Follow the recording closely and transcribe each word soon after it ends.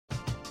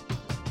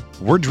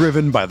We're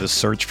driven by the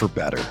search for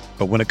better.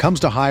 But when it comes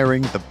to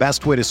hiring, the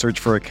best way to search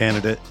for a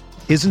candidate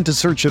isn't to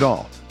search at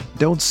all.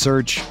 Don't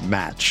search,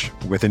 match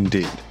with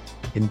Indeed.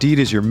 Indeed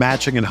is your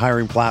matching and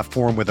hiring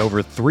platform with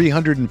over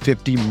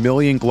 350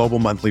 million global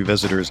monthly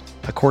visitors,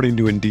 according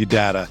to Indeed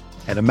data,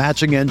 and a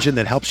matching engine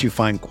that helps you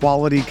find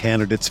quality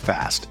candidates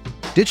fast.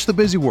 Ditch the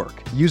busy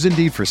work. Use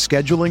Indeed for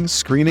scheduling,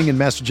 screening, and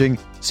messaging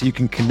so you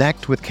can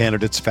connect with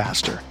candidates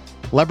faster.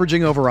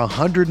 Leveraging over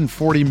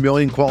 140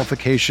 million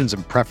qualifications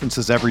and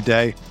preferences every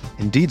day,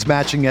 Indeed's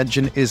matching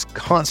engine is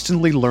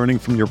constantly learning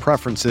from your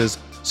preferences,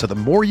 so the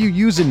more you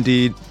use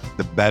Indeed,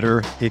 the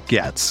better it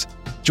gets.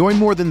 Join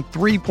more than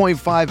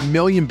 3.5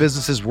 million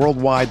businesses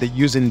worldwide that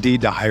use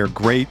Indeed to hire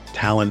great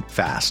talent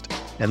fast.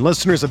 And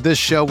listeners of this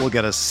show will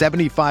get a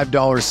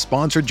 $75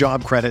 sponsored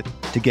job credit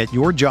to get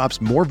your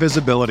jobs more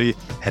visibility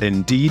at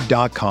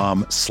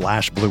Indeed.com/Blue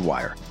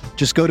Wire.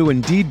 Just go to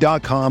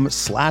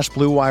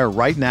Indeed.com/Blue Wire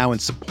right now and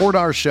support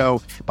our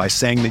show by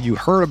saying that you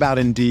heard about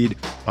Indeed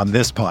on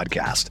this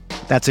podcast.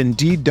 That's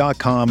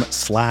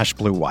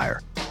Indeed.com/Blue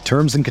Wire.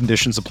 Terms and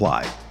conditions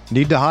apply.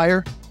 Need to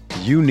hire?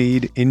 You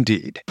need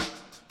Indeed.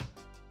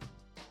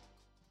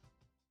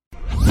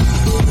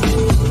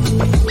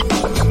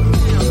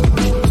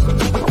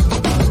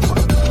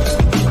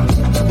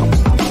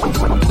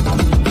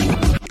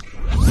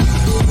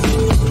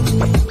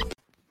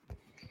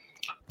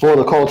 For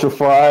the Culture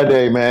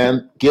Friday,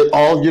 man, get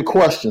all your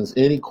questions,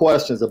 any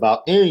questions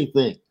about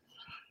anything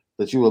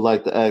that you would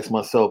like to ask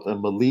myself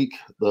and Malik.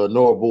 The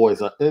Notre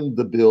boys are in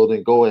the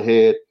building. Go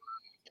ahead,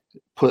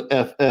 put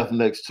FF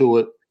next to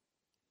it,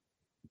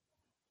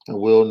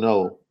 and we'll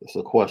know it's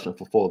a question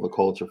for the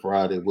Culture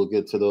Friday. We'll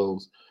get to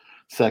those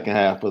second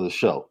half of the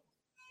show.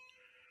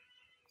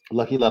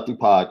 Lucky Lefty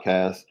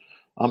Podcast.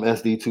 I'm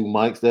SD2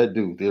 Mikes, that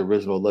dude, the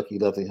original Lucky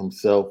Lefty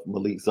himself,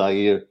 Malik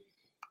Zaire.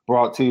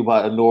 Brought to you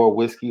by Honora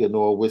Whiskey,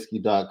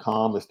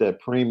 HonoraWhiskey.com. It's that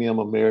premium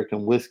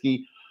American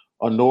whiskey,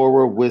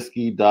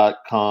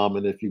 HonoraWhiskey.com.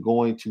 And if you're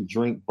going to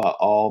drink, by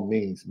all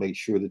means, make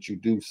sure that you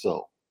do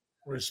so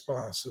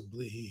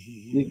responsibly.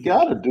 You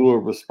got to do it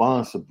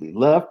responsibly.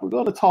 Left, we're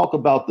going to talk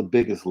about the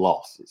biggest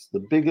losses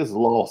that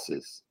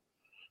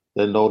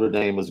Notre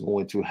Dame is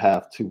going to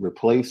have to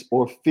replace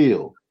or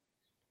fill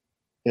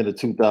in the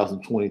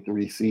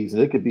 2023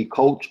 season. It could be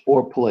coach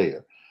or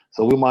player.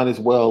 So we might as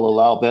well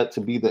allow that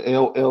to be the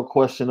LL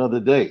question of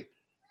the day.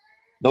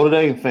 Notre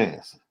Dame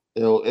fans,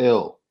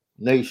 LL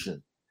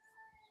Nation,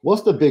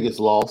 what's the biggest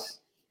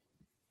loss?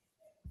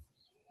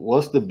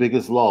 What's the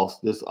biggest loss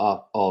this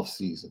off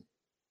season?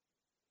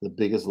 The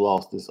biggest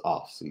loss this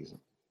off season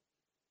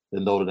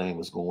that Notre Dame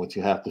is going to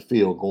have to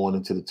feel going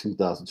into the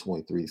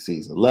 2023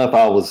 season. Left,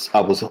 I'm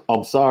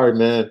sorry,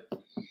 man.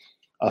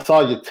 I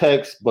saw your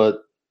text,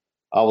 but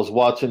I was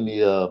watching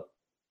the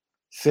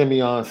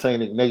Simeon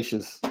St.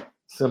 Ignatius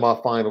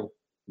semifinal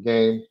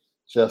game.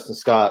 Justin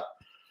Scott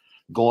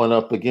going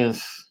up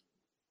against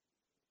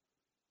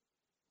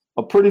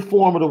a pretty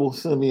formidable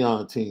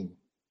Simeon team.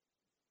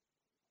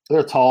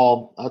 They're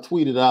tall. I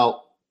tweeted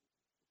out,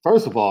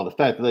 first of all, the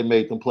fact that they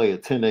made them play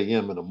at 10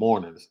 a.m. in the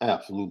morning is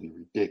absolutely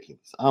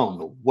ridiculous. I don't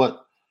know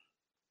what.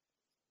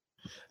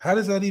 How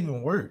does that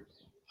even work?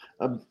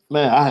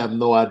 Man, I have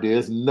no idea.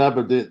 It's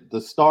never did.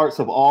 The starts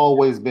have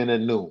always been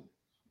at noon.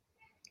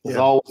 It's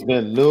always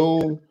been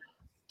noon,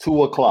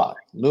 2 o'clock.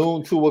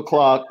 Noon, 2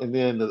 o'clock, and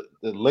then the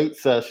late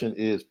session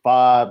is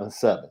 5 and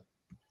 7.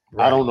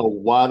 Right. I don't know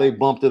why they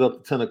bumped it up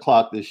to 10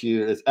 o'clock this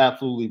year. It's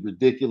absolutely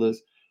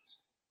ridiculous.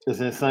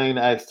 It's insane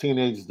to ask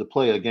teenagers to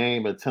play a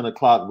game at 10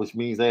 o'clock, which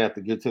means they have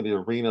to get to the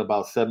arena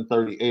about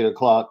 7:30, 8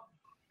 o'clock,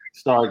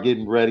 start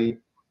getting ready.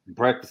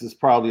 Breakfast is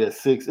probably at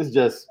 6.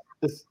 It's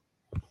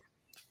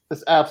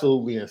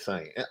absolutely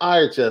insane. And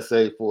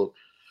IHSA for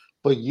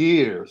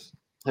years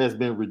has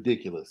been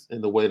ridiculous in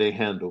the way they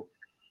handle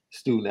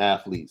student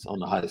athletes on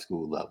the high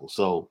school level.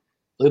 So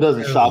it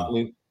doesn't shock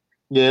me.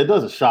 Yeah, it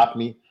doesn't shock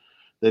me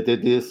that they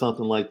did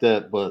something like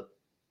that, but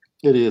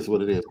it is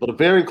what it is. But a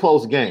very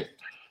close game.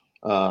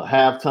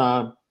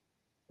 Halftime,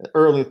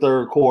 early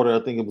third quarter, I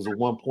think it was a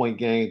 1-point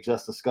game.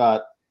 Justin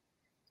Scott,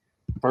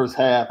 first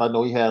half, I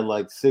know he had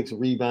like 6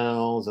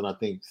 rebounds and I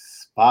think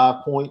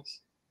 5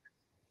 points.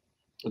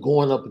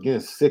 Going up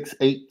against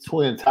 6'8"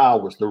 Twin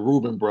Towers, the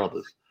Rubin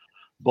brothers,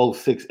 both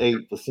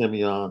 6'8" for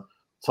Simeon.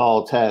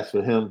 Tall task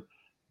for him.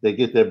 They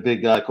get that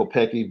big guy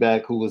Kopecky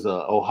back, who was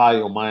a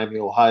Miami,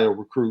 Ohio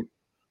recruit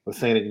for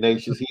St.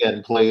 Ignatius. He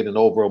hadn't played in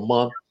over a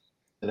month,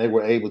 and they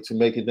were able to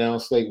make it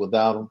downstate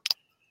without him.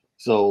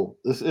 So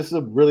it's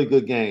a really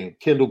good game.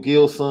 Kendall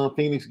Gill's son,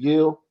 Phoenix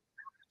Gill,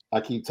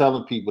 I keep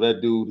telling people that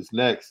dude is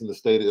next in the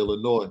state of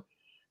Illinois.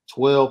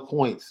 12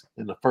 points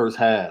in the first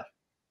half,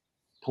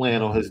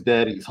 playing on his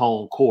daddy's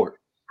home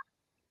court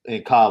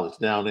in college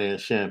down there in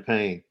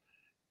Champaign.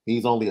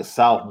 He's only a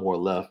sophomore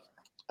left.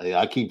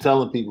 I keep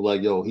telling people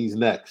like, yo, he's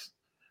next.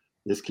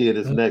 This kid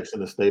is next in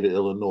the state of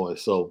Illinois.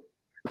 So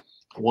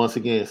once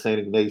again,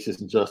 St.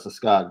 Ignatius and Justin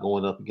Scott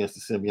going up against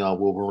the Simeon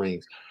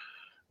Wolverines.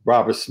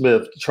 Robert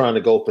Smith trying to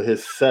go for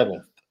his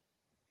 7th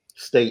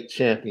state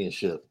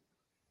championship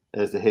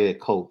as the head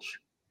coach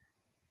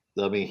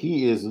I mean,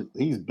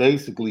 he's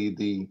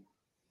basically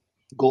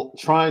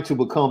trying to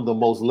become the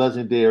most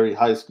legendary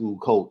high school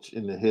coach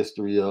in the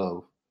history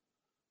of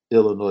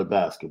Illinois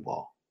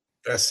basketball.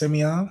 That's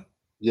Simeon?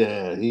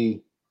 Yeah,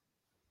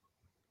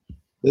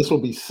 this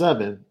will be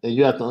 7, and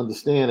you have to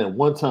understand at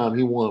one time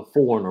he won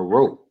 4 in a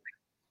row.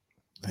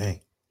 Dang.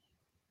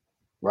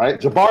 Right?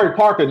 Jabari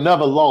Parker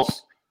never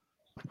lost.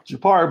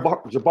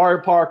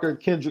 Jabari Parker,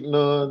 Kendrick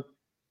Nunn,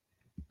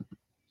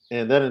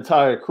 and that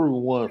entire crew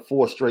won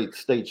 4 straight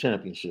state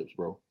championships,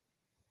 bro.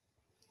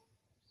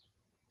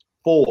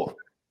 4.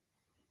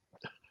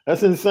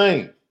 That's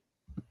insane.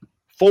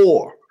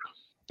 4.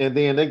 And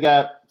then they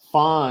got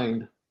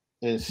fined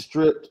and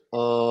stripped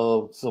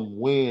of some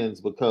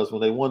wins because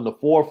when they won the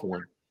 4th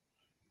one,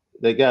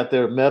 they got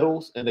their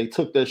medals and they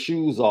took their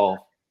shoes off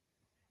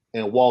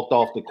and walked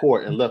off the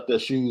court and left their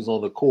shoes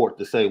on the court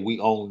to say, we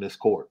own this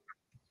court.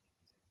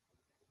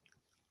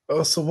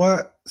 Oh, so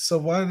why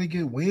did they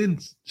get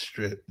wins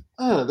stripped?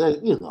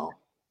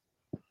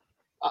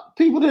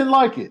 People didn't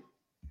like it.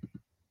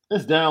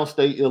 It's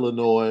downstate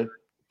Illinois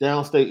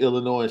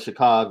and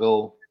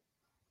Chicago.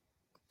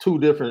 2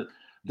 different.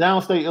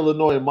 Downstate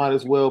Illinois might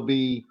as well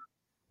be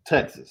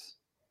Texas.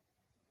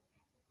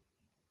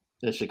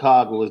 And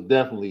Chicago is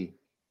definitely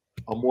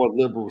a more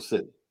liberal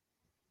city,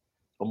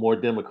 a more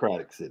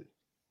democratic city.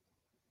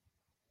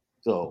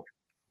 So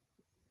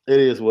it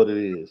is what it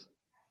is.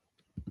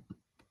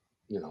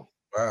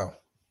 Wow.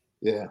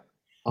 Yeah.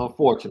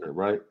 Unfortunate,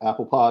 right?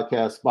 Apple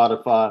Podcasts,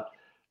 Spotify,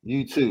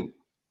 YouTube.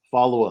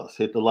 Follow us.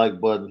 Hit the like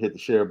button, hit the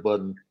share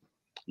button.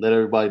 Let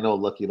everybody know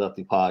Lucky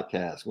Lefty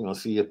Podcast. We're on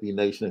CFB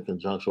Nation in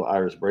conjunction with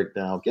Irish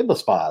Breakdown. Give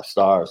us 5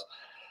 stars.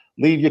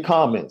 Leave your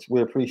comments.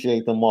 We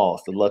appreciate them all.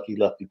 It's the Lucky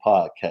Lefty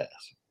Podcast.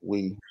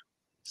 We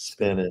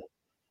spin it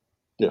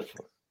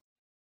different.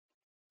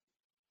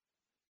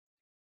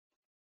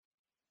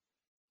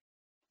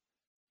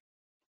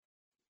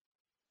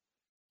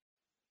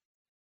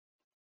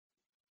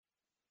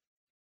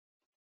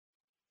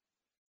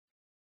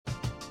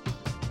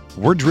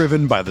 We're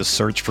driven by the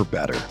search for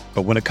better.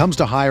 But when it comes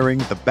to hiring,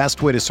 the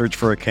best way to search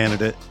for a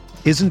candidate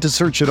isn't to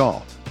search at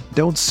all.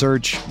 Don't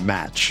search,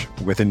 match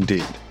with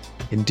Indeed.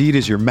 Indeed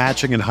is your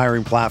matching and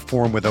hiring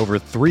platform with over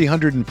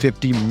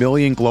 350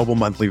 million global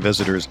monthly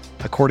visitors,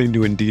 according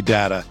to Indeed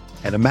data,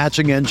 and a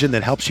matching engine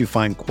that helps you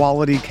find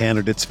quality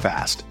candidates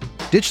fast.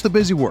 Ditch the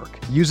busy work.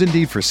 Use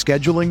Indeed for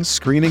scheduling,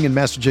 screening, and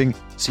messaging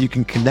so you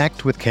can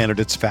connect with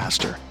candidates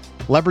faster.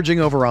 Leveraging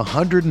over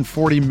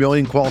 140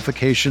 million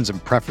qualifications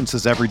and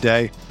preferences every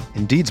day,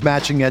 Indeed's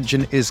matching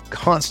engine is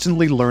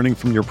constantly learning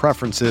from your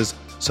preferences,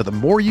 so the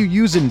more you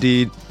use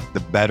Indeed, the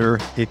better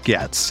it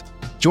gets.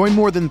 Join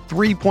more than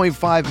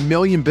 3.5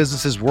 million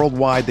businesses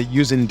worldwide that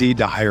use Indeed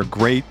to hire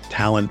great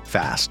talent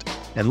fast.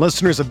 And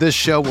listeners of this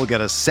show will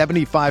get a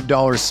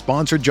 $75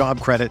 sponsored job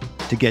credit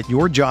to get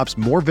your jobs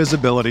more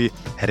visibility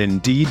at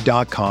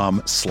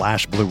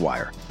Indeed.com/Blue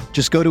Wire.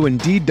 Just go to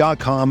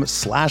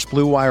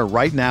Indeed.com/Blue Wire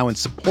right now and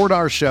support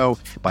our show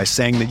by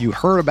saying that you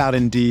heard about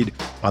Indeed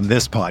on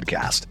this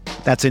podcast.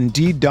 That's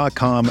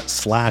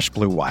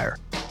Indeed.com/Blue Wire.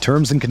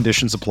 Terms and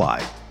conditions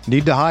apply.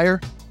 Need to hire?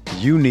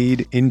 You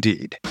need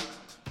Indeed.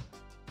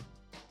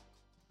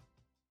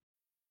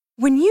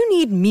 When you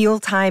need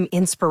mealtime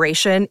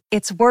inspiration,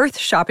 it's worth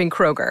shopping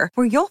Kroger,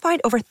 where you'll find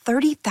over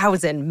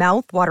 30,000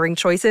 mouth-watering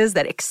choices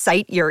that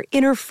excite your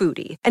inner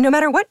foodie. And no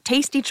matter what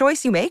tasty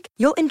choice you make,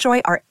 you'll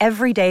enjoy our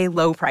everyday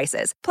low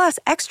prices, plus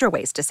extra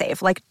ways to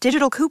save, like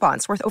digital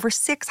coupons worth over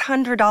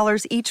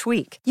 $600 each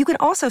week. You can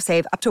also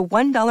save up to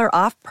 $1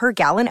 off per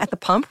gallon at the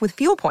pump with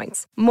fuel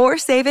points. More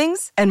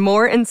savings and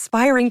more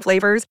inspiring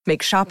flavors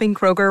make shopping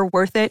Kroger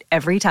worth it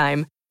every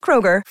time.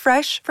 Kroger,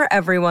 fresh for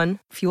everyone.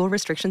 Fuel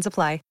restrictions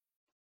apply.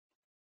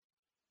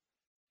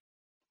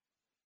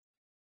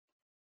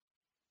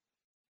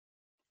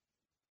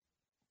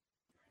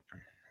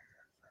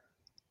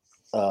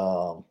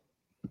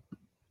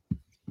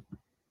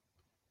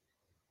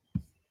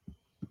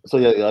 So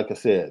yeah, like I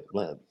said,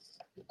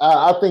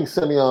 I think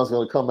Simeon's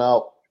going to come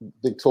out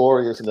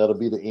victorious, and that'll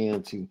be the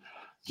end to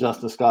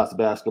Justin Scott's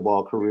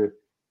basketball career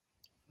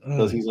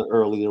because he's an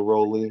early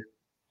enrollee.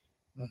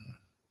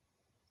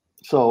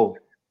 So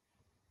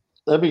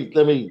let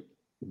me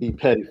be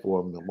petty for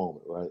him in a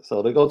moment, right?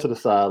 So they go to the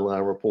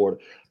sideline report.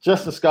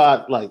 Justin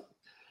Scott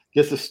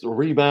gets a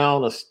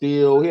rebound, a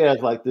steal. He has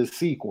like this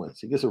sequence.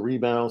 He gets a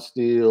rebound,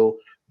 steal,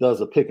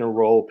 does a pick and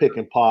roll, pick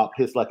and pop,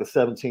 hits like a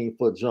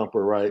 17-foot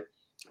jumper, right?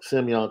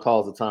 Simeon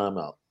calls a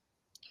timeout.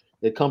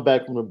 They come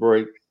back from the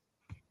break,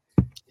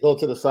 go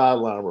to the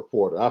sideline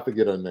reporter. I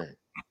forget her name.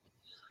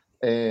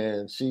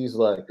 And she's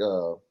like,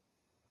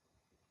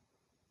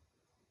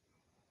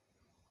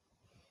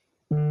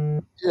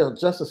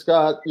 Justin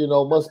Scott,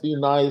 must be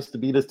nice to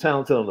be this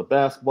talented on the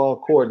basketball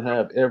court and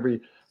have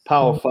every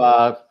Power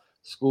 5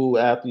 school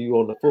after you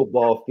on the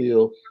football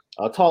field.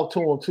 I talked to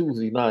him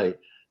Tuesday night,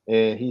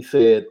 and he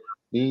said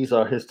these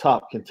are his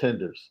top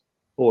contenders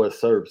for his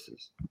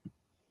services.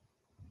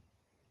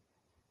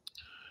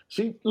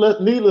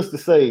 Needless to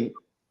say,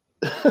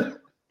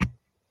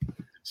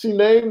 she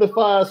named the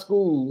 5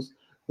 schools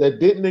that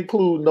didn't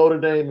include Notre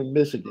Dame and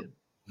Michigan,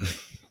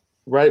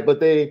 right? But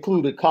they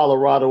included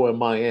Colorado and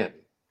Miami.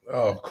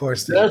 Oh, of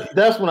course they did.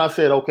 That's when I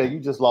said, okay, you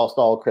just lost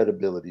all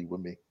credibility with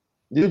me.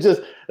 You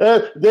just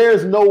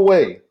there's no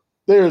way.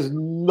 There's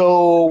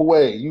no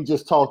way you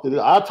just talked to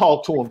them. I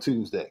talked to him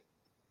Tuesday.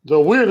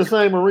 So we're in the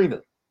same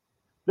arena.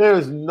 There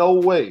is no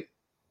way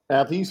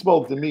after he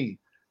spoke to me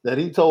that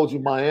he told you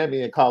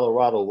Miami and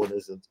Colorado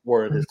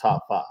were in his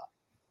top 5.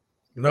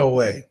 No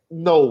way.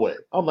 No way.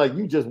 I'm like,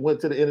 you just went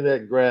to the internet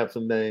and grabbed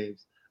some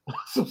names,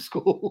 some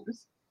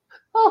schools.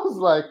 I was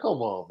like, come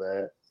on,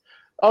 man.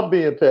 I'm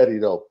being petty,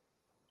 though.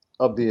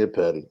 I'm being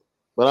petty.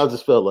 But I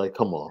just felt like,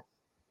 come on.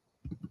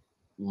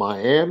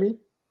 Miami?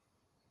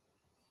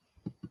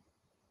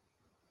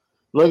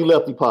 Lucky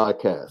Lefty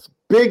podcast.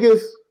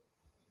 Biggest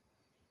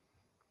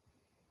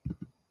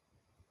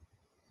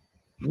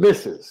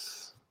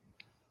misses.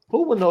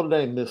 Who would Notre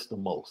Dame miss the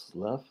most,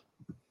 Left?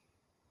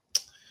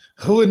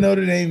 Who would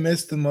Notre Dame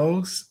miss the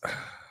most?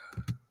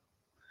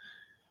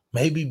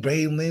 Maybe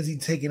Braden Lindsey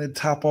taking the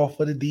top off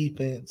of the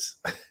defense.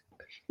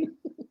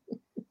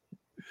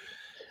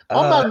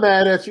 I'm not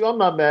mad at you. I'm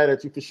not mad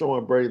at you for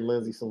showing Braden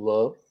Lindsey some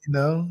love.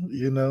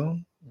 You know,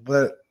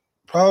 but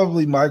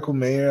probably Michael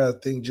Mayer, I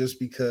think, just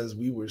because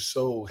we were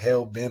so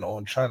hell-bent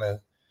on trying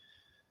to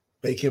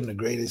make him the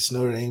greatest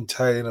Notre Dame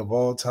tight end of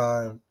all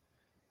time.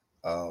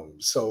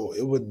 So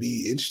it would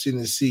be interesting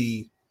to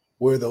see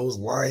where those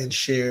lion's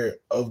share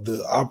of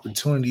the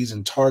opportunities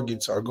and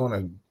targets are going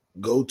to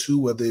go to,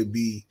 whether it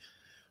be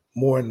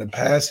more in the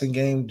passing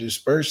game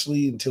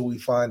dispersely until we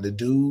find a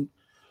dude,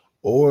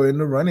 or in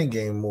the running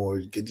game more.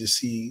 Get to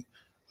see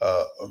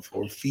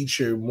or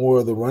feature more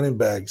of the running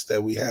backs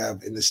that we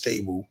have in the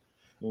stable.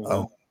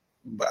 Mm-hmm.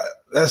 But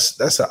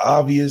that's an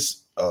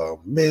obvious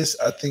miss.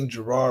 I think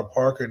Gerard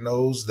Parker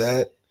knows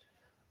that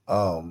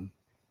the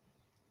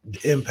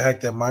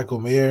impact that Michael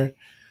Mayer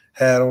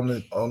had on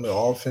the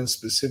offense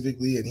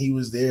specifically, and he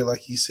was there,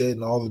 like he said,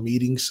 in all the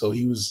meetings. So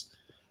he was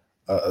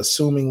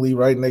assumingly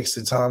right next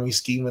to Tommy,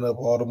 scheming up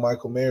all the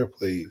Michael Mayer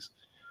plays.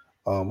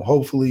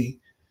 Hopefully,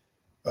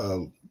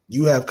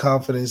 you have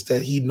confidence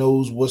that he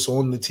knows what's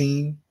on the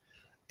team,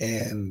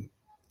 and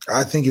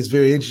I think it's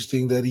very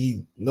interesting that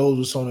he knows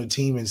what's on the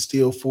team and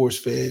still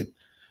force-fed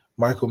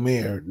Michael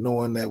Mayer,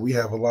 knowing that we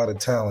have a lot of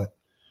talent.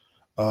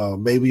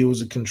 Maybe it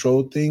was a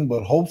controlled thing,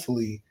 but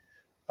hopefully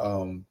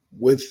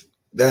with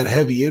that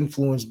heavy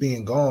influence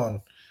being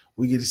gone,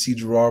 we get to see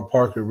Gerard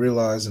Parker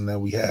realizing that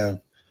we have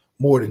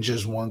more than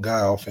just one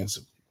guy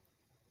offensively.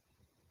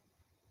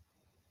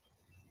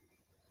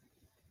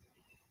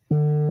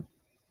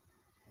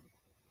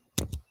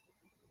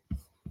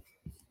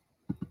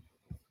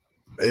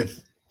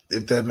 If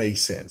that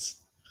makes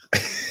sense.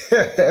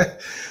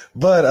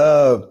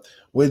 But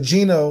with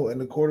Gino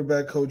and the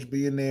quarterback coach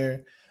being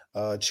there,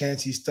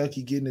 Chancey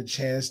Stuckey getting a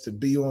chance to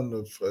be on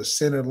the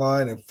center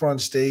line and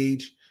front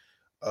stage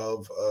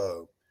of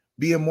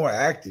being more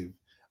active.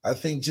 I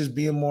think just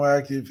being more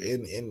active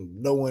in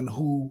knowing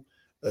who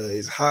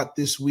is hot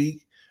this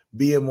week,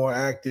 being more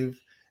active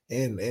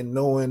and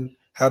knowing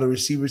how the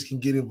receivers can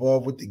get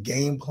involved with the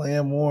game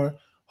plan more.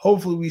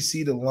 Hopefully we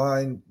see the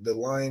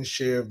lion's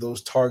share of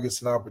those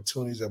targets and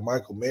opportunities that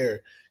Michael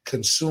Mayer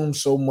consumes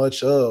so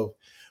much of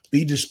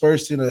be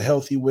dispersed in a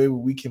healthy way where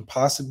we can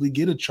possibly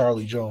get a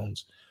Charlie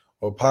Jones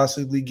or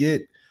possibly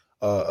get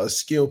a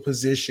skill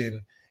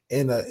position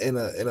in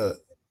a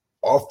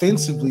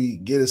offensively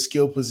get a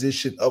skill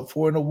position up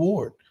for an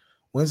award.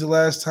 When's the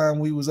last time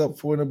we was up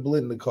for an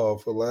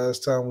Blitnikov? For the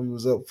last time we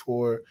was up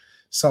for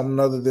something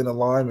other than a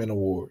lineman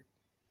award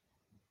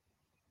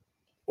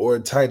or a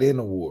tight end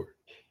award?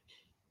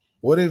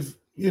 What if,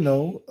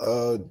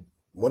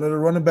 one of the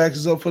running backs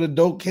is up for the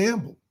Doak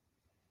Campbell?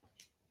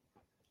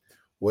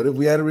 What if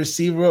we had a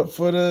receiver up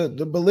for the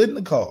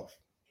Blitnikov?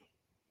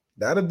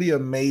 That'd be a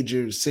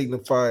major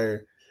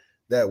signifier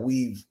that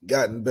we've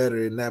gotten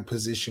better in that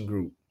position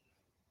group.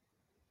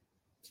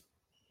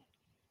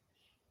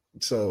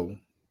 So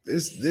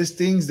there's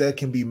things that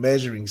can be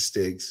measuring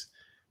sticks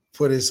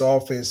for this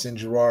offense and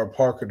Gerard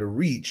Parker to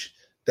reach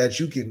that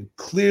you can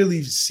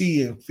clearly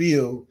see and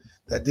feel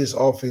that this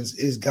offense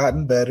is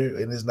gotten better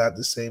and is not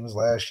the same as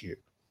last year.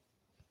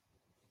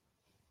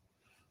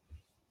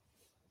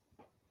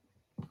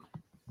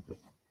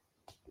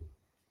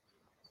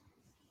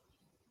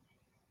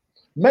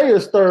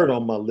 Mayer's third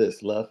on my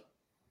list, Left.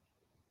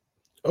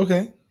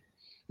 Okay.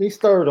 He's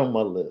third on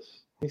my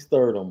list.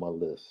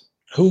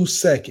 Who's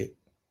second?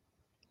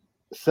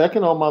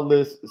 Second on my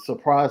list,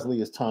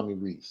 surprisingly, is Tommy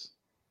Rees.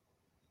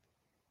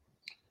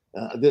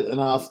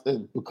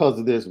 Because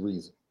of this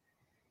reason.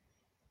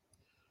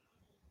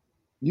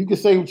 You can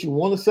say what you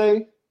want to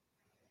say.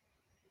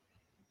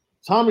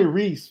 Tommy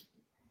Rees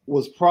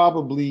was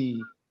probably,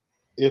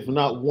 if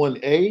not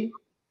 1A,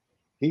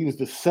 he was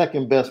the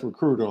second best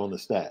recruiter on the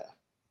staff.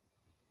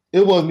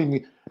 It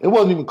wasn't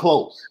even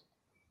close.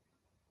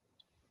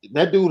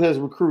 That dude has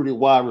recruited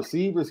wide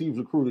receivers. He's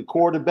recruited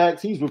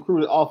quarterbacks. He's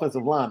recruited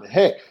offensive linemen.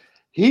 Heck,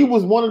 he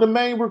was one of the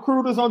main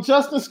recruiters on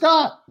Justin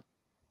Scott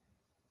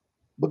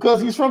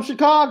because he's from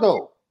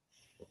Chicago.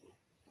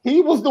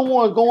 He was the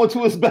one going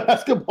to his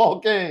basketball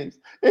games.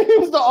 And he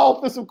was the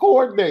offensive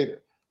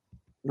coordinator,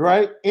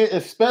 right? And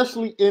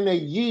especially in a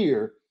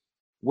year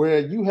where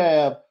you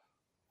have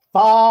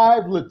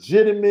 5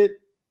 legitimate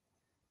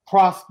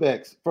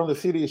prospects from the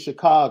city of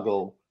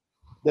Chicago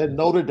that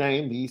Notre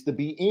Dame needs to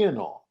be in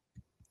on.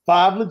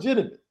 5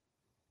 legitimate.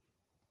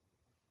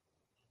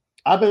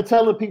 I've been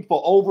telling people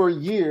for over a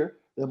year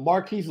that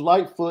Marquise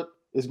Lightfoot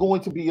is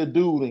going to be a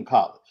dude in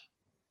college.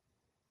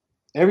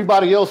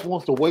 Everybody else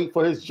wants to wait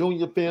for his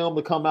junior film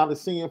to come out and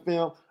see him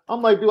film.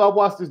 I'm like, dude, I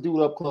watched this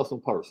dude up close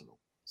and personal.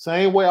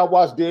 Same way I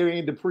watched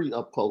Darian Dupree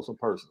up close and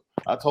personal.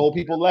 I told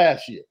people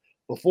last year,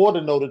 before the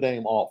Notre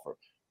Dame offer,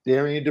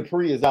 Darian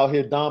Dupree is out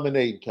here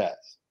dominating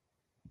cats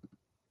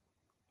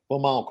for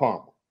Mount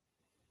Carmel.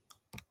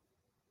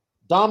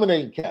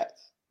 Dominating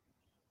cats.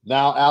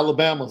 Now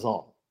Alabama's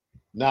on him.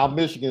 Now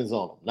Michigan's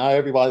on him. Now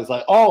everybody's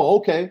like, oh,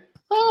 okay.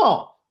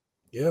 Oh,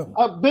 yeah.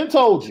 I've been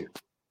told you.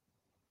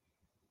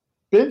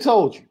 Been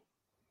told you.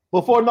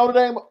 Before Notre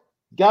Dame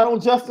got on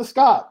Justin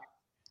Scott,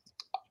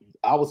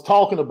 I was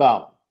talking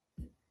about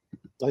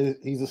him.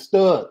 He's a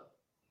stud.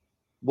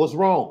 What's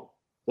wrong?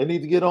 They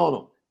need to get on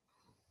him.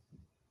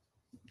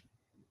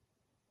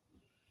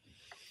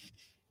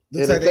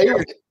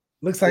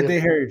 Looks like they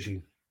heard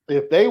you.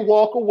 If they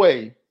walk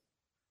away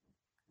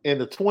in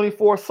the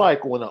 24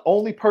 cycle and the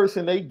only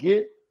person they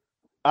get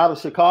out of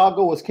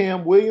Chicago is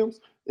Cam Williams,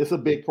 it's a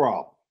big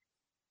problem.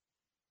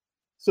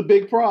 It's a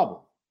big problem.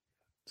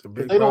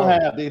 They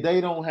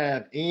don't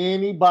have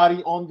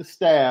anybody on the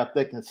staff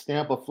that can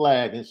stamp a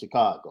flag in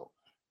Chicago.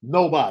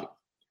 Nobody.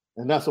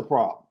 And that's a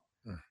problem.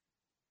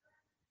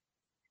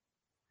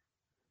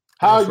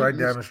 That's right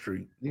down the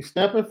street. You're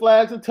stamping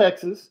flags in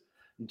Texas.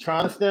 You're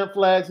trying to stamp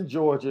flags in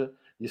Georgia.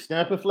 You're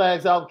stamping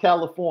flags out in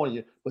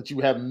California, but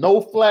you have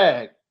no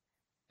flag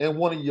in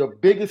one of your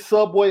biggest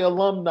Subway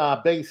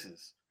alumni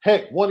bases.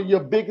 Heck, one of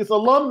your biggest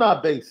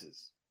alumni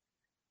bases.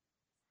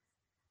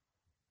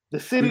 The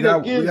city we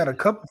got a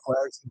couple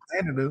flags in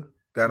Canada.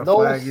 Got a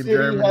flag in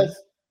Germany.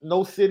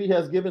 No city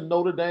has given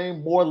Notre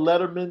Dame more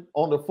lettermen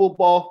on the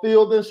football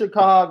field than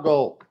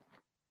Chicago.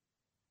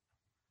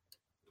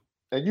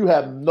 And you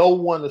have no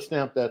one to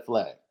stamp that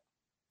flag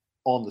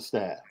on the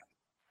staff.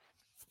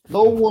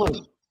 No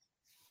one.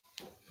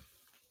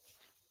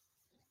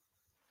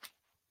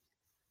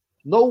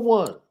 No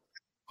one.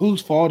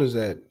 Whose fault is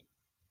that?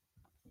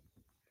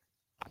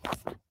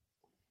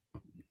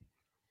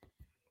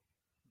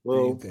 Bro, what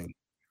do you think?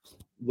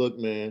 Look,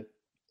 man.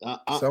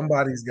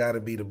 Somebody's got to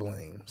be to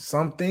blame.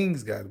 Some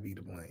things got to be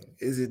to blame.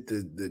 Is it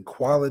the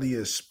quality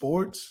of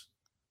sports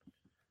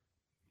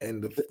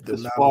and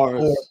the 4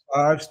 or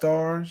 5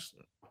 stars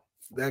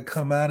that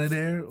come out of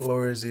there,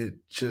 or is it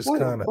just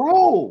kind of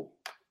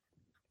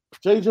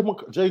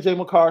JJ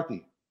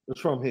McCarthy is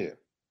from here.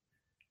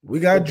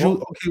 We got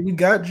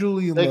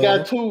Julian. They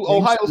got 2.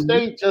 Ohio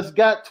State just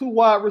got 2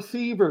 wide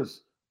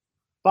receivers,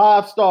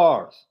 5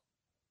 stars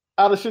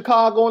out of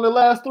Chicago in the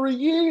last 3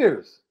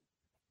 years.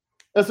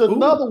 That's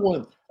another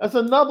one.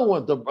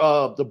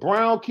 The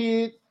Brown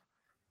kid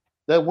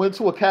that went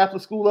to a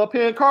Catholic school up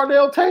here in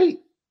Cardell Tate.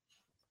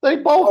 They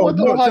both went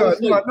to Ohio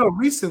State. No,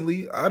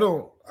 recently. I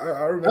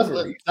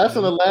remember. That's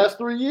in the last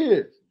 3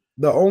 years.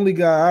 The only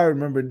guy I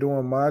remember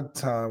during my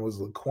time was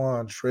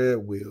Laquan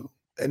Treadwell.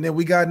 And then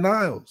we got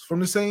Niles from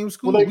the same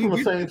school. Well, they from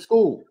the same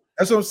school.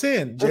 That's what I'm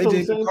saying.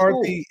 JJ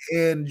McCarthy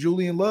and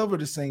Julian Love are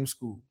the same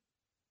school.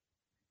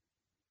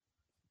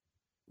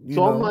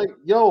 I'm like,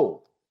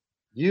 yo,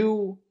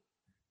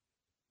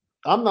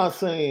 I'm not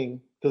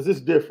saying, because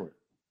it's different.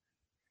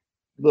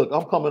 Look,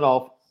 I'm coming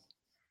off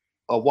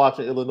of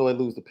watching Illinois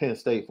lose to Penn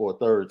State for a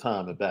 3rd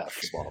time in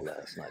basketball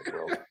last night,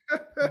 bro.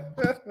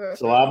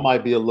 So I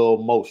might be a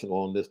little emotional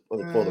on this for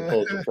the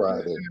Culture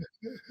Friday.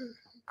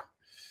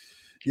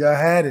 Yeah, I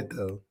had it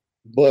though.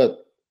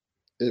 But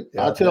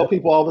I tell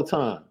people all the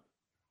time,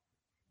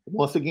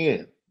 once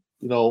again,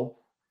 Illinois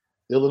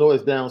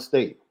is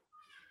downstate.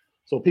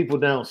 So people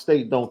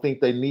downstate don't think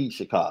they need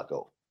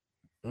Chicago.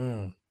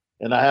 And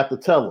I have to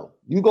tell them,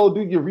 you go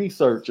do your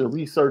research and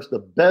research the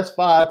best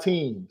 5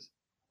 teams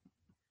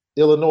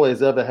Illinois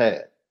has ever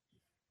had.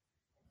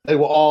 They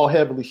were all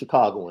heavily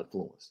Chicago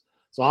influenced.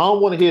 So I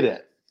don't want to hear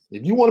that.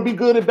 If you want to be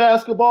good at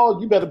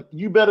basketball,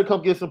 you better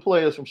come get some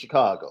players from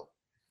Chicago.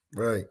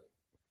 Right.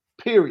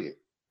 Period.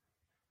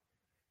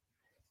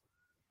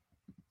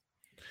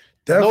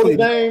 Definitely,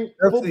 Notre Dame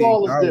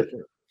football is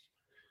different.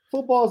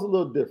 Football is a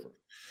little different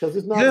because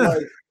it's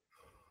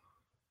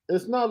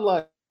not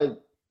like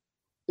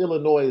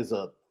Illinois is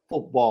a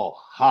football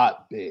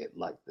hotbed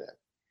like that.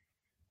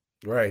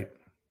 Right.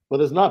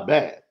 But it's not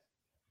bad.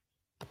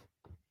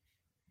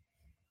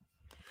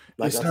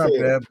 It's not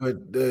bad, but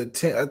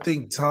I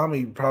think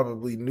Tommy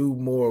probably knew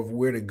more of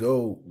where to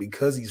go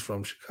because he's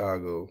from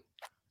Chicago.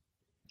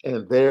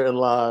 And therein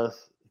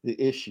lies the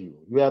issue.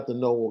 You have to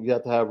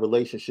have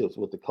relationships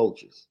with the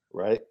coaches,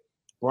 right?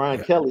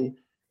 Brian Kelly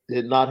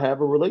did not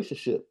have a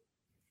relationship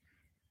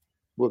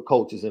with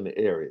coaches in the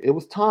area. It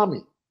was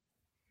Tommy.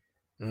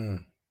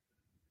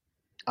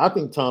 I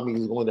think Tommy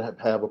is going to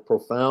have a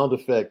profound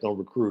effect on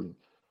recruiting.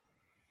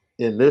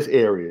 in this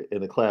area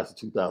in the class of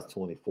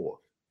 2024.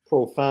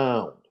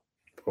 Profound.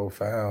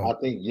 I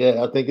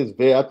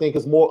think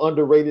it's more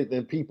underrated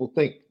than people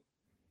think.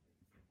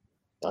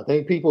 I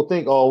think people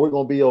think, oh, we're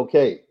gonna be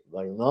okay.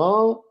 Like,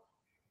 no,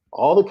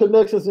 all the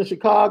connections in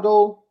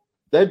Chicago.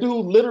 That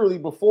dude literally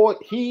before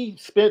he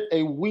spent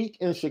a week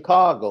in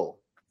Chicago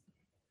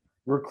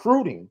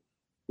recruiting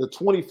the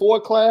 24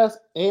 class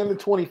and the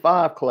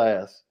 25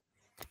 class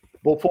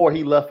before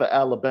he left for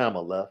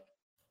Alabama.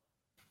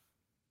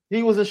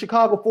 He was in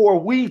Chicago for a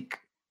week.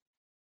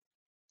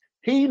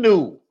 He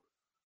knew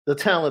the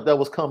talent that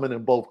was coming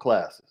in both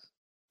classes.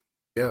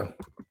 Yeah.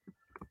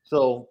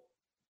 So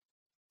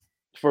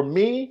for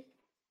me,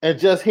 and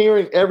just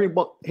hearing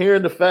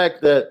the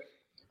fact that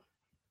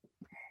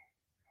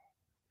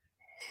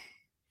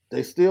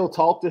they still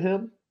talk to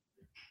him,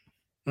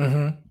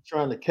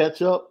 trying to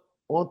catch up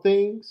on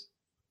things.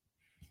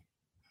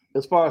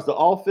 As far as the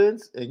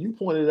offense, and you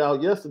pointed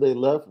out yesterday,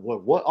 Left,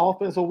 what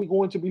offense are we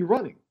going to be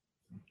running?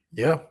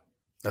 Yeah,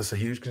 that's a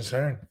huge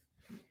concern.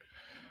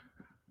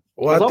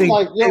 Well, I think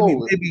like,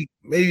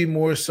 maybe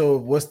more so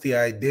of what's the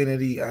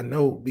identity. I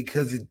know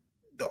because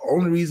the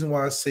only reason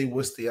why I say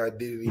what's the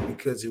identity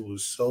because it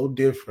was so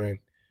different,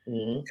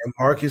 and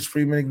Marcus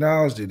Freeman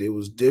acknowledged it. It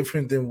was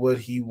different than what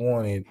he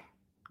wanted.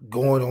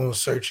 Going on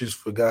searches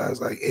for guys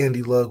like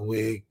Andy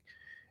Ludwig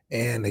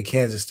and the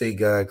Kansas State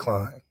guy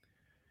Klein.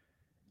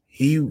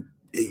 He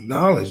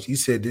acknowledged, he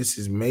said, this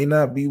may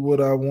not be what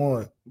I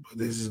want, but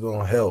this is going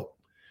to help.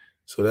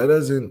 So that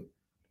doesn't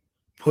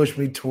push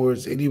me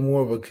towards any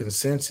more of a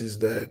consensus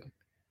that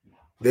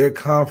they're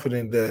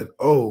confident that,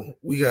 oh,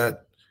 we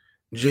got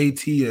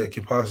JT that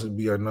could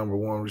possibly be our number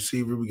one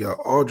receiver. We got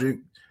Aldrick,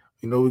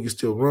 we can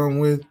still run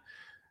with.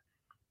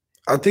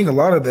 I think a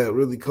lot of that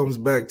really comes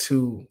back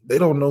to they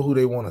don't know who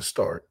they want to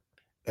start.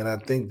 And I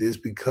think this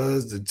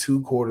because the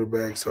two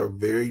quarterbacks are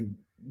very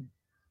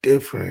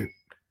different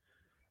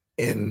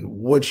in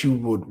what you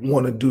would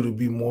want to do to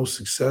be most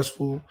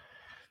successful,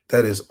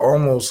 that is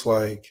almost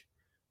like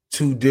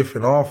two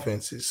different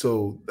offenses.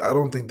 So I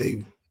don't think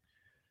they've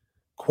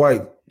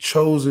quite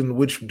chosen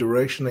which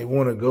direction they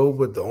want to go,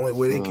 but the only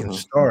way they can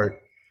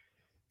start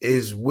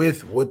is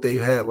with what they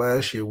had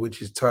last year,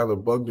 which is Tyler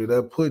Buckner.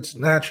 That puts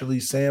naturally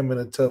Sam in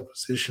a tough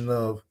position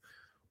of,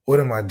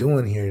 what am I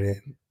doing here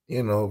then?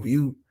 If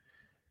you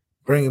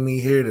bringing me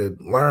here to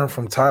learn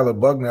from Tyler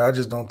Buckner, I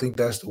just don't think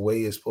that's the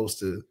way it's supposed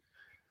to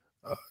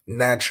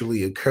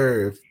naturally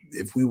occur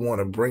if we want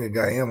to bring a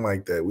guy in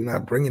like that. We're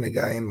not bringing a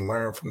guy in to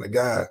learn from the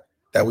guy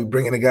that we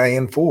bringing a guy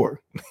in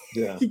for.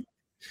 Yeah.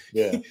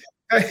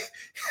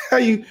 How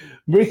you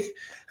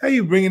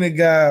bringing a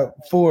guy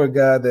for a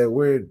guy that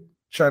we're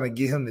trying to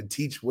get him to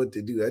teach what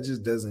to do? That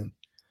just doesn't.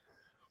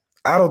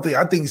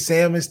 I think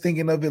Sam is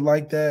thinking of it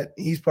like that.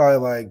 He's probably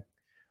like,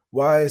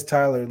 why is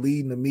Tyler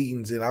leading the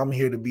meetings and I'm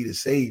here to be the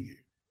savior?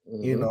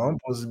 I'm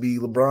supposed to be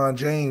LeBron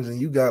James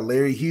and you got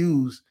Larry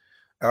Hughes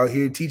out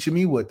here teaching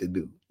me what to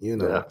do.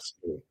 Yeah.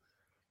 So,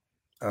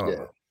 I don't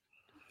know.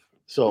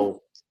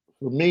 So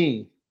for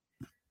me,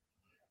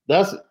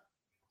 that's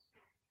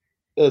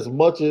as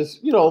much as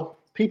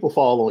people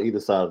fall on either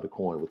side of the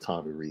coin with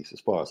Tommy Rees as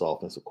far as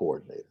offensive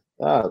coordinator.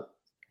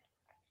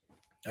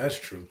 That's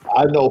true.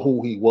 I know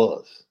who he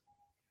was.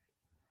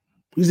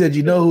 You said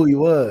you know who he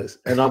was.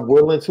 And I'm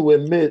willing to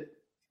admit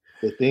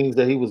the things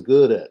that he was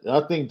good at. And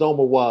I think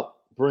Doma Wap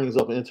brings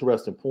up an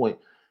interesting point.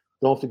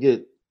 Don't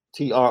forget,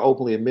 TR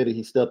openly admitted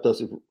he stepped up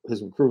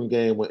his recruiting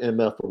game when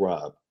MF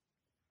arrived.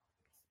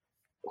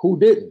 Who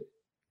didn't?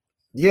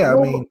 Yeah,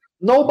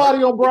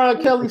 nobody on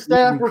Brian Kelly's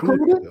staff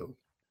recruited.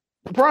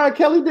 Brian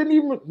Kelly didn't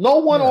even. No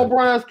one on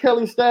Brian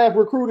Kelly's staff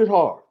recruited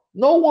hard.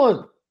 No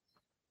one.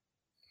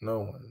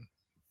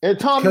 And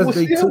Tommy was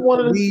still one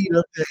of the lead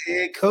of the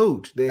head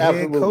coach. The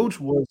head coach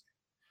was,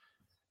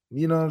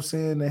 what I'm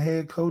saying? The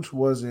head coach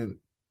wasn't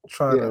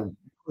trying to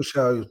push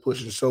how he was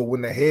pushing. So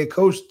when the head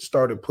coach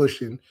started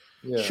pushing,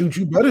 shoot,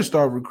 you better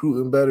start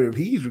recruiting better if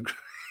he's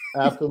recruiting.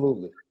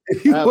 Absolutely.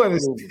 If you want to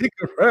stick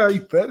around,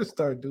 you better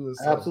start doing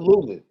something.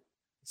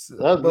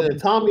 Absolutely.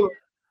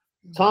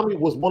 Tommy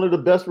was one of the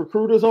best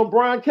recruiters on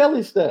Brian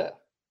Kelly's staff.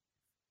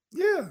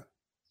 Yeah.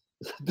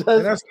 And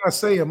that's not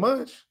saying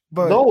much.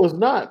 But no, it's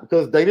not,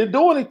 because they didn't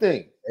do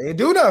anything. They didn't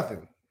do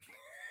nothing.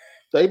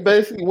 They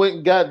basically went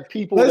and got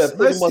people that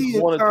pretty much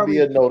wanted to be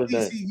at Notre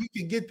Dame. You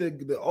can get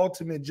the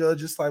ultimate judge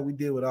just like we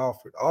did with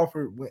Alfred.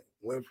 Alfred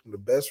went from the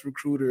best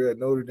recruiter at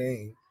Notre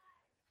Dame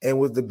and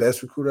was the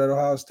best recruiter at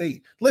Ohio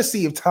State. Let's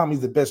see if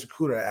Tommy's the best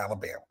recruiter at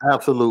Alabama.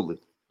 Absolutely.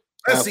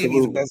 Let's see if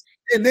he's the best.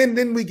 And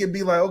then we can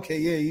be like, okay,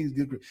 yeah, he's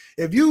good.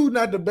 If you're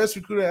not the best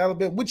recruiter at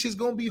Alabama, which is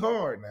going to be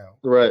hard now.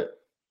 Right.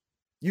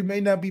 You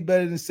may not be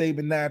better than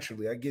Saban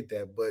naturally. I get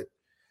that. But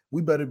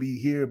we better be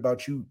here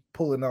about you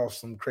pulling off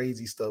some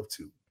crazy stuff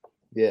too.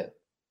 Yeah.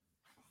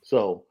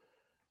 So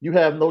you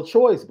have no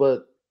choice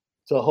but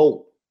to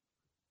hope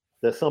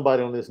that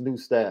somebody on this new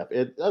staff,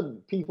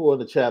 and people in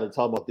the chat are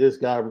talking about this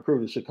guy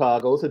recruited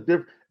Chicago. It's a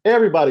different.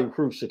 Everybody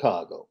recruits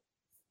Chicago.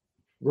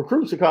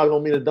 Recruit Chicago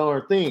don't mean a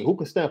darn thing. Who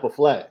can stamp a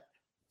flag?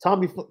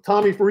 Tommy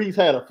Freeze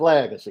had a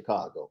flag in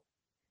Chicago.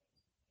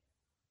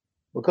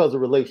 Because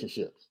of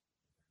relationships.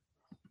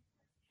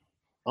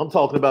 I'm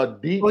talking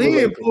about deep. Well, he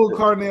didn't pull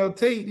Carnell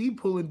Tate. He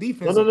pulling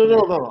defense.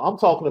 No. I'm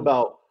talking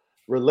about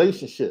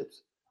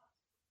relationships.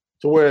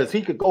 So whereas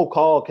he could go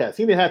call cats,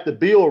 he didn't have to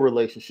build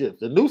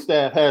relationships. The new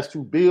staff has to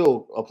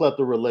build a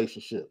plethora of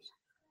relationships.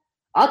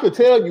 I could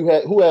tell you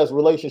who has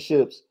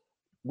relationships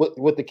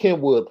with the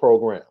Kenwood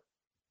program,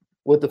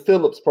 with the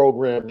Phillips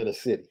program in the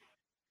city.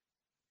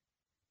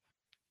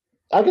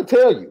 I can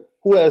tell you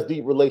who has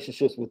deep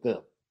relationships with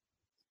them.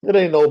 It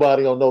ain't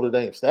nobody on Notre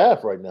Dame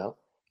staff right now.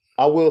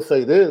 I will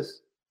say this,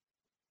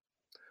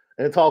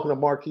 and talking to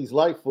Marquise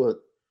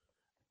Lightfoot,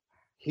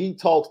 he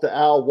talks to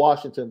Al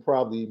Washington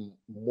probably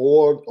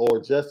more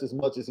or just as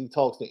much as he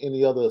talks to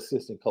any other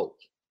assistant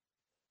coach.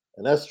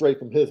 And that's straight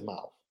from his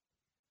mouth.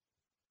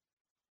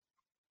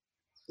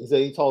 He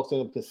said he talks to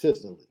him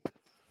consistently.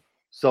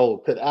 So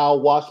could Al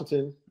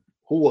Washington,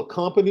 who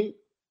accompanied,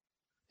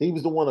 he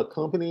was the one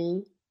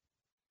accompanying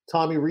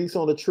Tommy Rees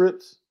on the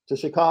trips to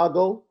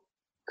Chicago,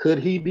 could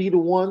he be the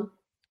one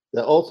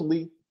that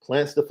ultimately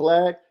plants the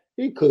flag?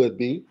 He could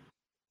be.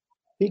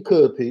 He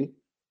could be.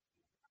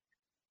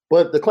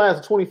 But the class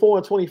of 24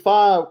 and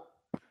 25,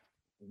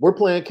 we're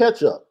playing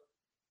catch up.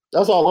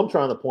 That's all I'm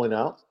trying to point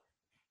out.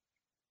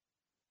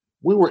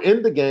 We were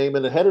in the game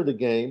and ahead of the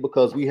game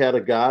because we had a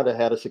guy that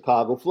had a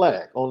Chicago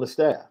flag on the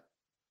staff.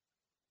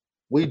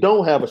 We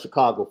don't have a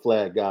Chicago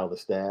flag guy on the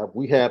staff.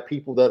 We have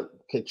people that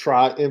can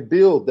try and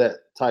build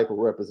that type of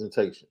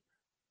representation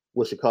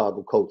with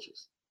Chicago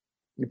coaches.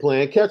 You're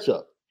playing catch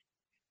up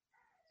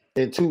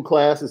in two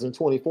classes in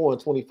 24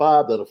 and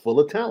 25 that are full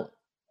of talent.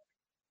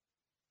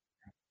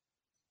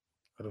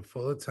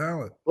 Full of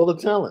talent. Full of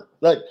talent.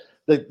 Like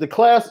the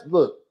class,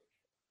 look,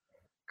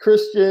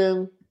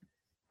 Christian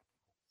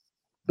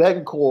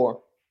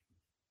Betancourt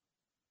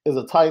is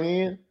a tight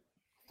end,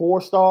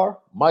 4-star,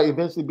 might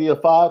eventually be a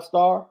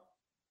 5-star.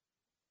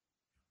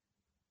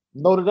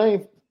 Notre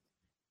Dame,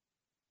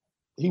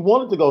 he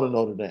wanted to go to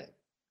Notre Dame.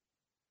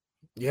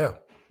 Yeah.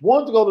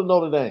 Wanted to go to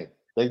Notre Dame.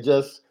 They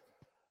chose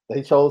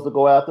to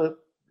go after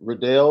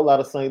Riddell out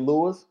of St.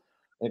 Louis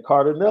and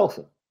Carter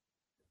Nelson.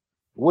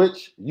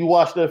 Which you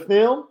watch their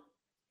film.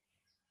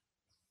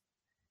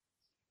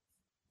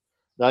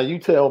 Now you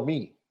tell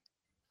me,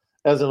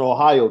 as an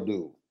Ohio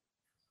dude,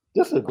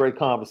 this is a great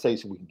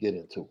conversation we can get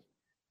into.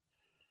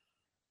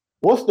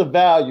 What's the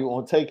value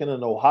on taking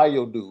an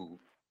Ohio dude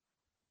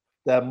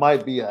that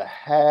might be a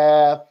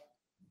half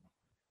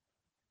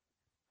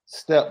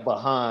step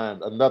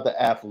behind another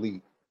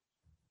athlete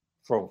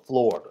from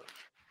Florida?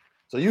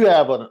 So you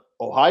have an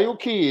Ohio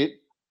kid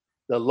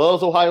that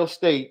loves Ohio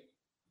State,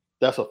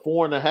 that's a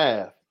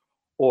 4.5,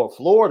 or a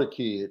Florida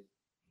kid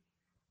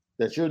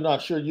that you're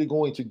not sure you're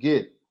going to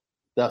get,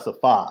 that's a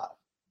 5.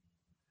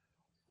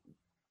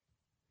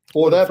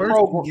 For that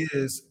program, thing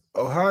is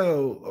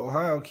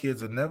Ohio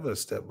kids are never a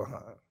step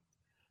behind.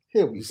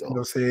 Here we go. You know what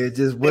I'm saying?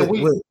 Just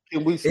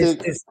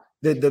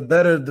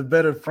the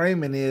better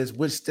framing is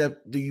which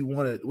step do you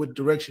want to, what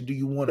direction do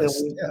you want to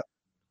step?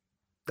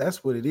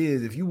 That's what it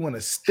is. If you want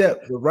to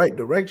step the right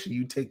direction,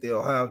 you take the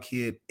Ohio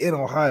kid in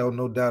Ohio,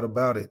 no doubt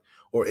about it,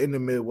 or in the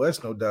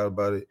Midwest, no doubt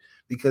about it,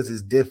 because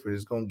it's different.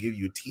 It's going to give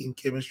you team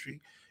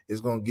chemistry.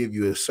 It's going to give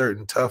you a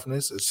certain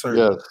toughness, a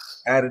certain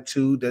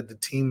attitude that the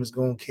team is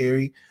going to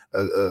carry,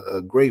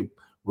 a great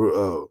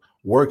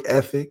work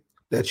ethic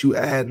that you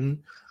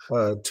adding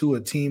to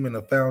a team and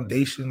a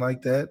foundation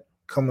like that,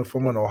 coming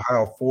from an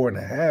Ohio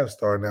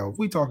 4.5-star. Now, if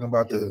we talking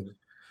about the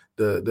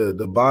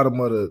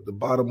bottom of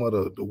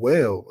the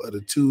well of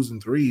the 2s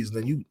and 3s,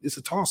 then it's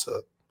a toss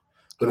up.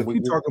 But if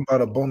you're talking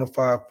about a bona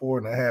fide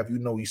 4.5, you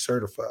know he's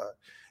certified,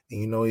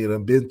 and you know he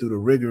done been through the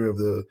rigor of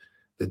the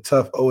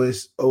tough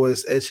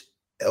OHSAA,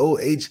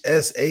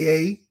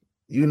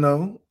 you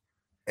know,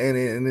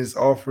 and it's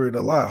offered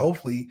a lot.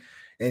 Hopefully,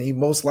 and he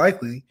most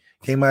likely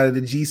came out of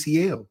the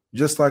GCL,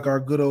 just like our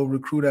good old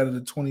recruit out of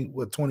the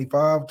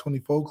 25,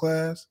 24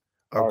 class,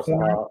 our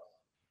corner,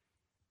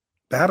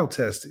 battle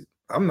tested.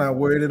 I'm not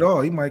worried at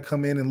all. He might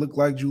come in and look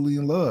like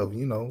Julian Love,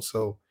 you know.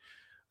 So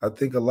I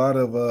think a lot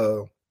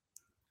of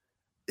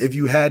if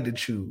you had to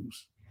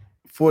choose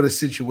for the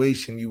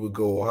situation, you would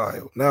go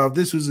Ohio. Now, if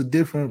this was a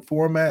different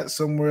format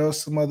somewhere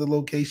else, some other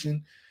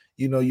location,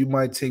 you know, you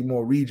might take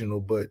more regional.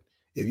 But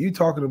if you're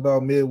talking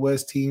about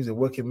Midwest teams and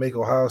what can make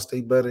Ohio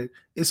State better,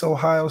 it's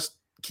Ohio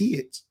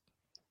kids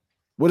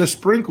with a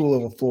sprinkle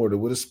of a Florida,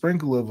 with a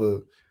sprinkle of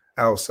a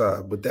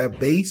outside. But that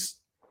base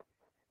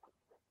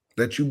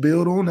that you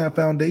build on, that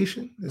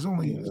foundation, is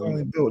only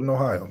built in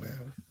Ohio,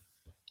 man.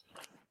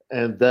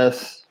 And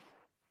that's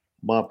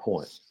my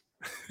point.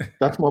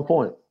 That's my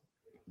point.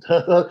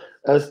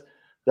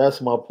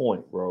 That's my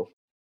point, bro.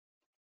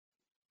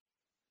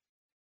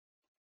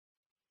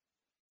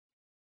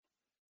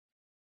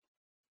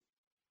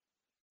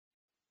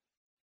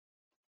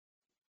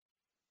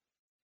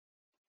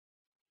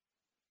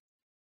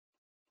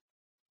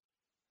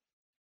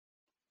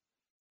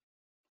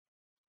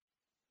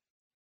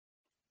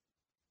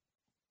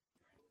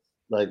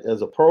 Like,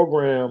 as a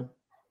program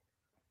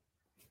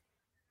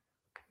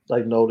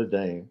like Notre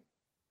Dame,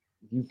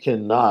 you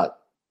cannot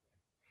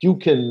You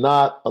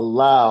cannot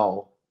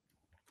allow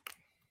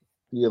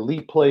the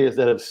elite players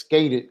that have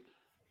skated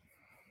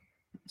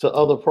to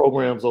other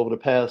programs over the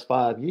past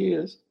 5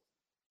 years.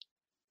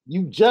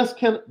 You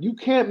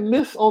can't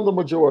miss on the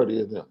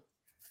majority of them.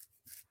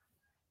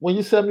 When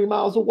you're 70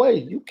 miles away,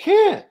 you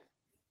can't.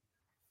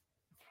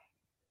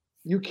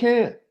 You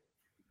can't.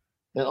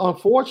 And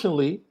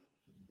unfortunately,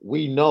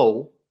 we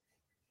know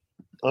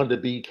under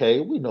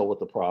BK, we know what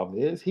the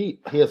problem is. He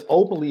has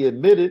openly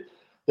admitted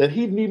that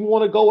he didn't even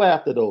want to go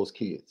after those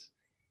kids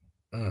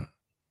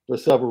for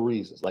several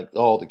reasons. Like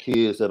all the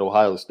kids that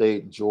Ohio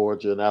State,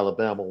 Georgia, and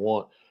Alabama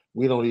want,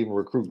 we don't even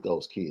recruit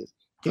those kids.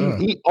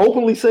 He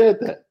openly said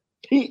that.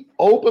 He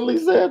openly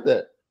said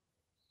that.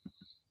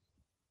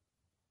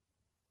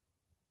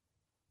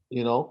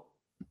 You know,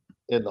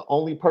 and the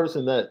only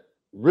person that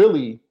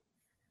really,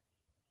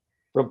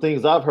 from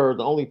things I've heard,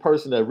 the only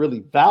person that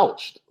really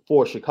vouched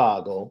for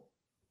Chicago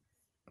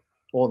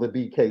on the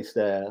BK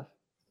staff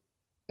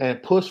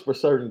and pushed for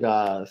certain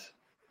guys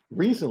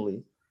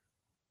recently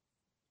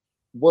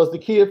was the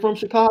kid from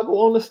Chicago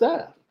on the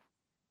staff.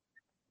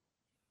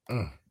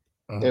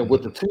 And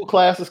with the two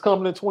classes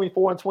coming in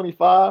 24 and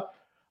 25,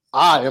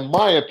 in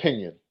my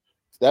opinion,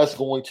 that's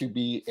going to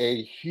be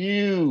a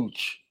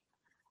huge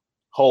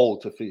hole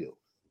to fill.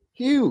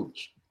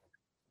 Huge.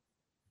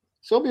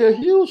 It's going to be a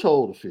huge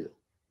hole to fill.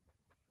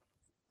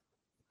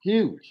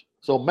 Huge.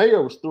 So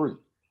Mayer was 3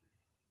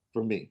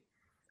 for me.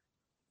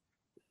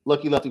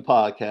 Lucky Lefty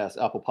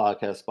Podcast, Apple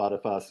Podcast,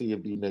 Spotify,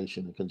 CMB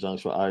Nation, in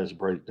conjunction with Irish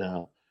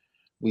Breakdown.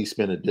 We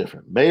spin it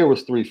different. Mayer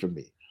was 3 for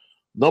me.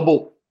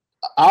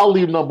 I'll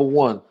leave number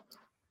 1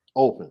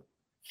 open.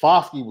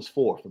 Foskey was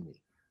 4 for me.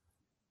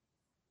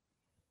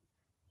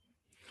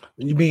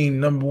 You mean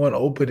number 1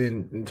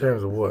 open in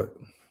terms of what?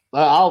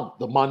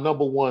 My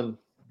number 1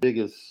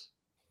 biggest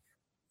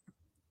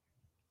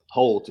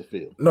hole to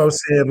fill. No, I'm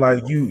saying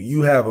like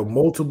you have a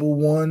multiple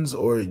ones,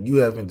 or you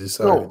haven't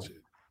decided yet?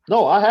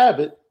 No, I have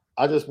it.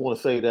 I just want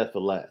to say that for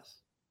last.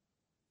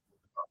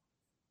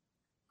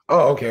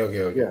 Oh,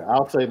 okay. Yeah,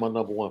 I'll say my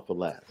number 1 for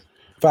last.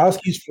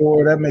 Foskey's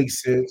 4. That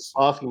makes sense.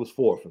 Foskey was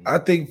 4 for me. I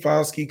think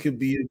Foskey could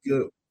be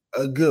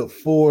a good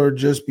 4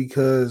 just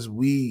because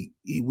we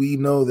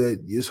know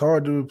that it's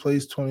hard to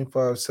replace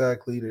 25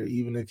 sack leader,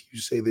 even if you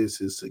say there's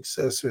his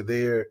successor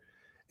there.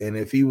 And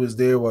if he was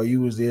there while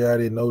you was there, I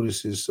didn't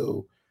notice it.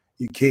 So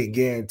you can't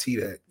guarantee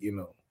that, you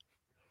know.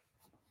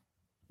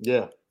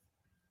 Yeah.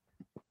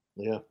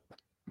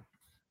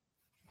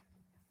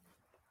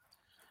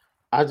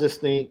 I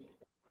just think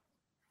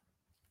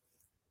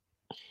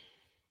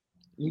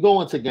you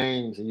go into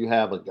games and you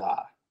have a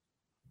guy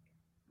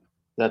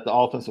that the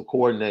offensive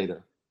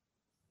coordinator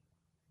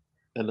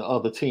and the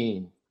other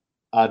team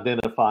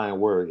identify and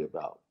worry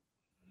about.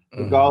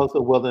 Regardless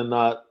of whether or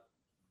not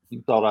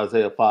you thought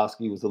Isaiah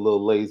Foskey was a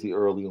little lazy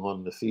early on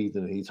in the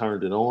season and he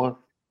turned it on,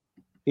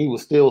 he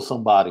was still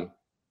somebody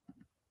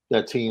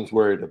that teams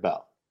worried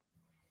about.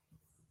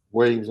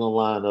 Where he was going to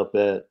line up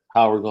at,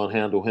 how we're going to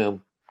handle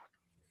him,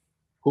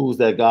 who's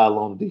that guy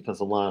along the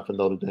defensive line for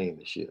Notre Dame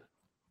this year.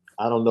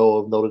 I don't know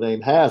if Notre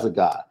Dame has a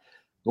guy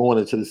going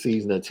into the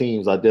season that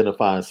teams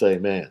identify and say,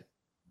 man,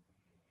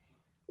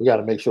 we got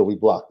to make sure we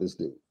block this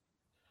dude.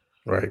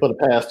 Right. For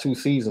the past 2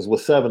 seasons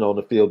with 7 on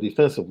the field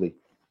defensively,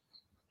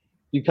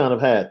 you kind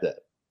of had that.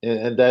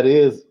 And that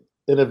is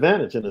an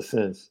advantage in a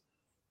sense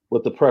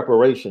with the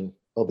preparation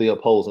of the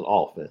opposing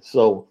offense.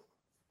 So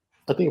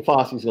I think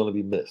Foskey's going to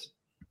be missed.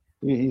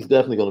 He's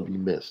definitely going to be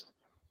missed.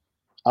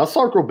 I'll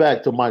circle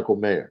back to Michael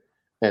Mayer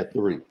at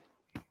 3.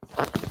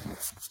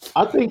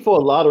 I think for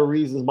a lot of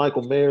reasons,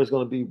 Michael Mayer is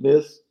going to be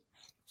missed.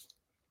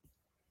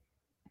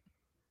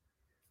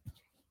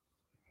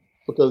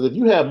 Because if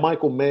you have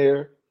Michael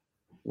Mayer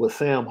with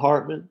Sam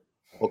Hartman,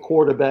 a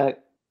quarterback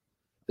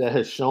that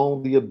has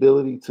shown the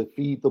ability to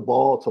feed the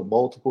ball to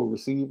multiple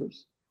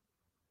receivers,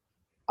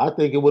 I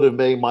think it would have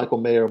made Michael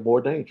Mayer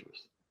more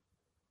dangerous,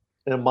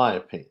 in my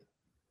opinion.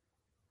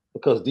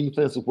 Because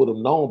defenses would have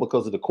known,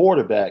 because of the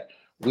quarterback,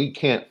 we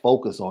can't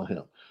focus on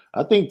him.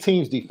 I think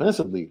teams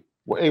defensively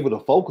were able to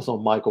focus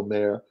on Michael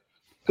Mayer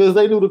because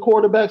they knew the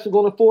quarterbacks were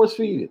going to force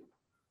feed it.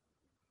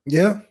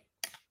 Yeah.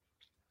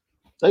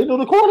 They knew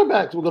the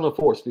quarterbacks were going to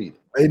force feed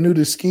it. They knew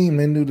the scheme.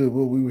 They knew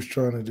what we was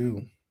trying to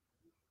do.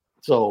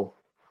 So,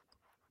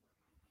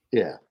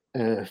 yeah.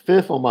 And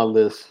 5th on my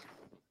list,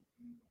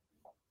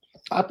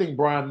 I think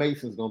Brian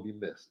Mason's going to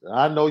be missed.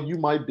 I know you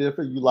might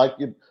differ. You like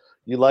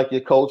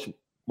your coach,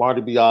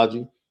 Marty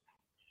Biaggi.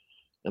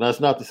 And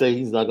that's not to say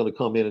he's not going to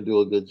come in and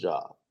do a good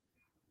job.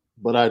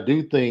 But I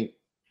do think,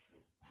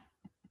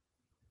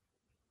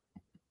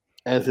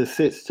 as it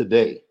sits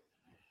today,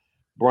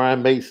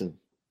 Brian Mason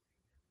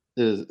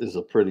is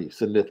a pretty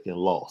significant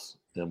loss,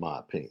 in my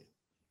opinion.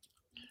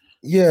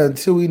 Yeah,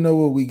 until we know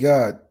what we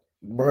got,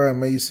 Brian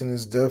Mason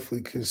is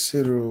definitely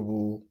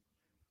considerable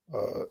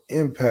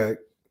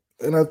impact.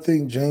 And I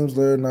think James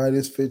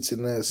Laurinaitis fits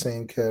in that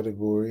same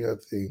category. I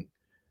think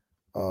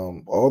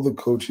all the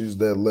coaches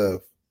that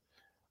left,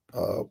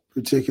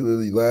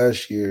 particularly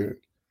last year,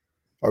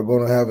 are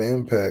going to have an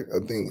impact. I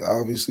think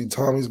obviously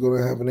Tommy's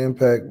going to have an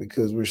impact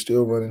because we're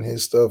still running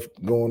his stuff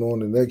going on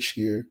the next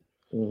year.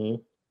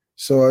 Mm-hmm.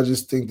 So I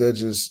just think that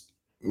just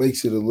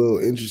makes it a little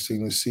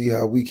interesting to see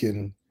how we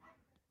can,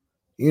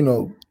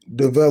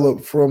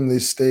 develop from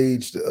this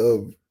stage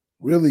of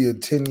really a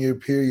 10-year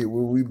period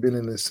where we've been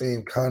in the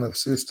same kind of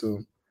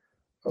system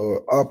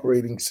or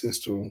operating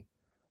system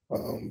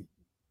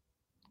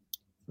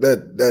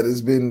that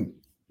has been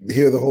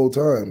here the whole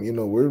time.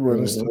 We're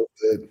running stuff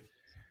that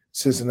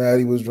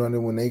Cincinnati was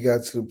running when they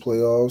got to the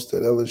playoffs,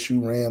 that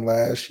LSU ran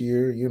last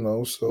year,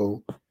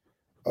 so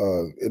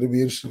it'll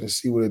be interesting to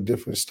see what a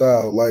different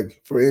style,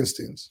 like, for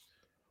instance,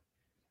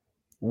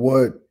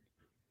 what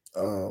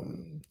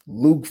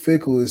Luke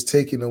Fickell is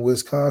taking to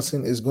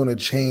Wisconsin is going to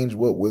change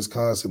what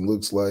Wisconsin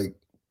looks like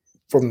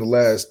from the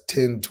last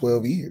 10,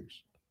 12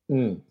 years.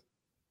 Mm.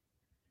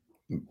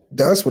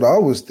 That's what I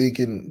was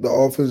thinking the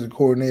offensive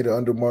coordinator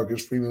under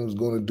Marcus Freeman was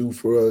going to do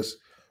for us,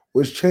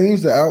 was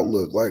change the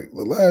outlook. Like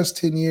the last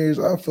 10 years,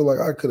 I feel like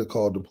I could have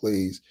called the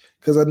plays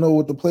because I know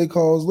what the play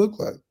calls look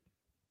like.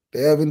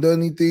 They haven't done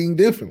anything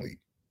differently.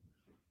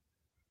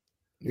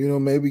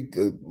 Maybe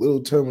a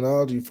little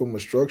terminology from a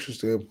structure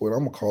standpoint,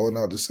 I'm calling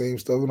out the same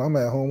stuff and I'm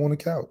at home on the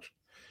couch.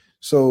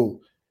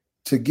 So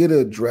to get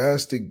a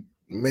drastic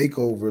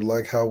makeover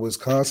like how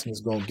Wisconsin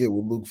is going to get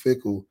with Luke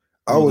Fickell,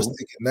 I was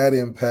thinking that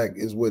impact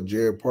is what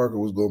Jared Parker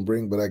was going to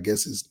bring, but I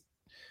guess it's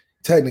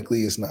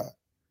not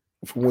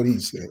from what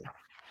he's saying.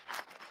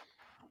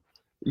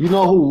 You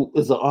know who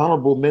is an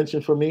honorable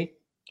mention for me?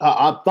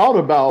 I thought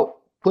about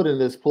putting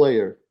this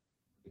player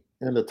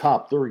in the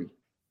top 3.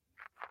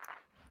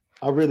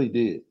 I really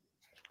did.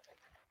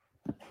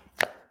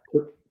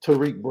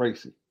 Tariq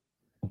Bracy.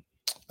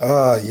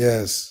 Ah,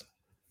 yes.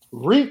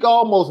 Reek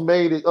almost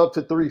made it up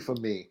to 3 for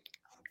me,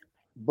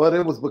 but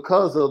it was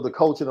because of the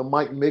coaching of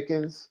Mike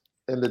Mickens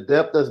and the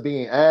depth that's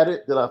being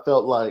added that I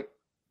felt like,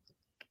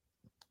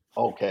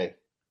 okay.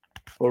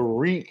 But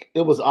Reek,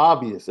 it was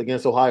obvious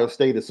against Ohio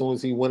State as soon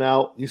as he went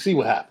out. You see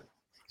what happened.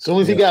 As soon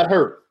as he got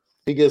hurt,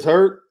 he gets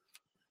hurt,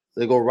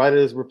 they go right at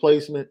his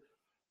replacement.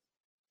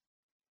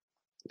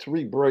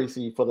 Tariq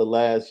Bracy for the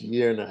last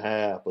year and a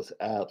half was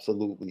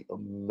absolutely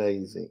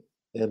amazing.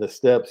 And the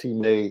steps he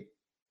made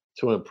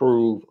to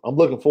improve, I'm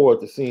looking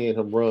forward to seeing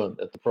him run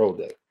at the Pro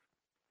Day.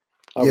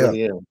 I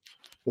really am.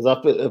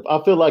 Because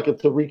I feel like if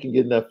Tariq can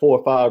get in that 4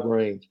 or 5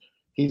 range,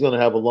 he's going to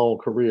have a long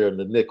career in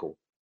the nickel,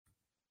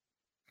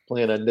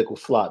 playing that nickel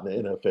slot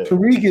in the NFL.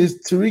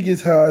 Tariq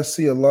is how I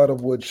see a lot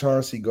of what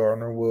Chauncey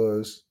Gardner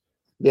was.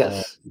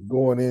 Yes.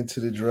 Going into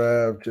the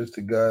draft, just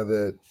a guy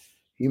that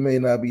he may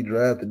not be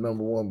drafted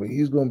number 1, but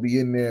he's going to be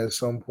in there at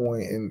some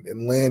point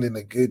and land in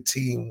a good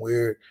team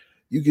where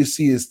you can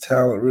see his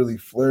talent really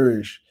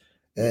flourish.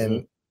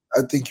 And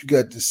I think you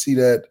got to see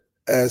that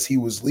as he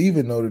was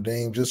leaving Notre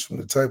Dame, just from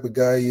the type of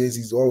guy he is.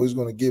 He's always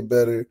going to get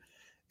better.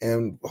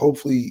 And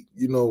hopefully,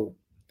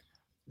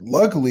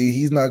 luckily,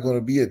 he's not going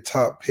to be a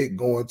top pick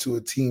going to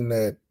a team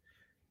that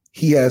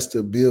he has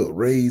to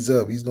raise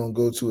up. He's going to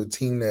go to a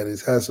team that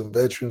has some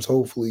veterans,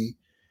 hopefully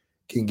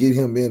can get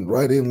him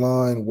right in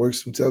line, work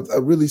some I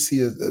really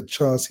see a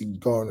Chauncey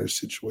Gardner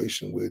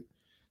situation with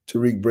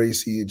Tariq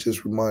Bracy. It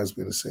just reminds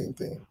me of the same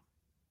thing.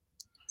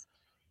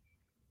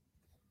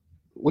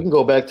 We can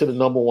go back to the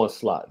number 1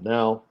 slot.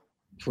 Now,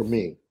 for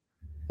me,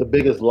 the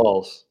biggest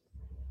loss,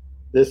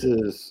 this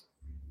is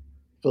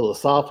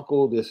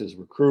philosophical, this is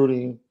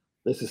recruiting,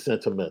 this is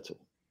sentimental.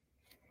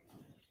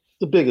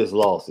 The biggest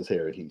loss is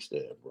Harry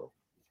Hiestand, bro.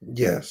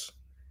 Yes.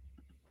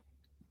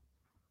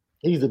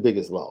 He's the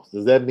biggest loss.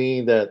 Does that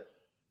mean that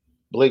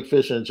Blake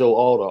Fisher and Joe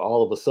Alt are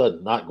all of a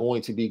sudden not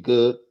going to be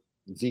good?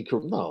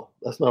 No,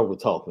 that's not what we're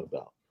talking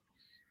about.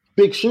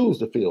 Big shoes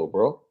to fill,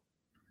 bro.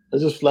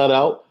 It's just flat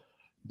out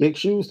big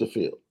shoes to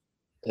fill.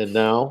 And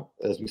now,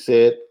 as we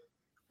said,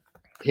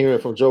 hearing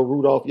from Joe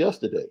Rudolph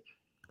yesterday,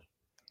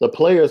 the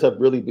players have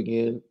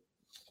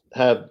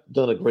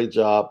done a great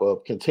job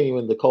of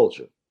continuing the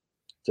culture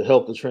to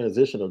help the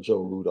transition of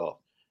Joe Rudolph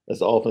as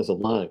the offensive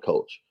line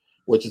coach,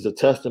 which is a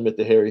testament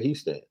to Harry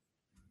Hiestand.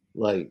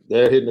 Like,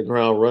 they're hitting the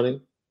ground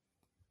running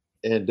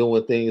and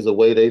doing things the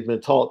way they've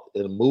been taught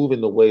and moving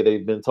the way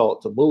they've been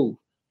taught to move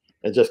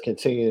and just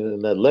continuing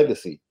in that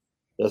legacy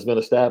that's been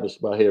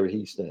established by Harry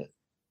Hiestand.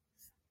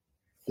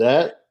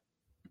 That's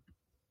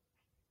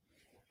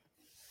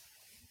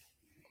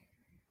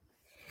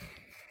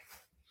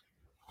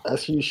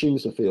huge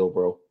shoes to fill,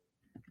 bro.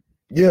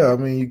 Yeah, I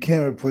mean, you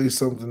can't replace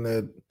something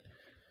that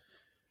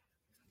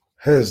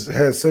has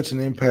had such an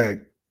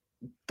impact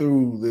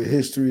through the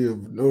history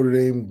of Notre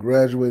Dame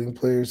graduating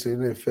players to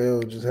the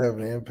NFL and just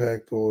having an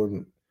impact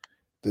on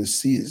the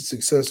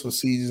successful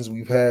seasons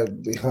we've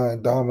had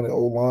behind dominant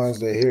O-lines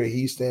that Harry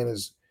Hiestand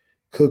has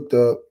cooked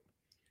up.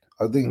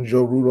 I think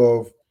Joe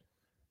Rudolph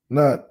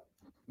not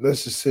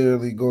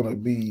necessarily going to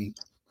be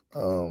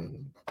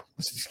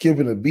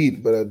skipping a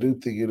beat, but I do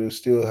think it'll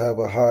still have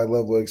a high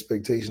level of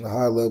expectation, a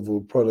high level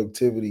of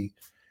productivity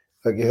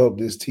that can help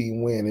this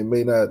team win. It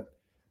may not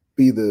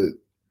be the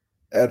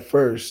at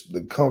first,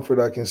 the comfort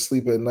I can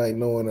sleep at night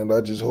knowing that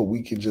I just hope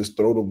we can just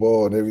throw the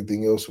ball and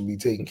everything else will be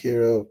taken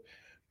care of.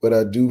 But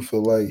I do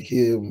feel like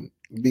him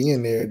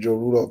being there, Joe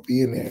Rudolph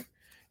being there,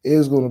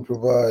 is going to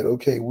provide,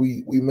 okay,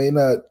 we may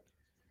not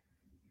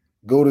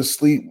go to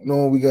sleep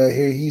knowing we got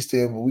Harry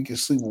Heaston, but we can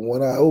sleep with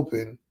one eye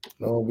open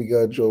knowing we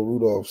got Joe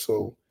Rudolph.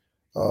 So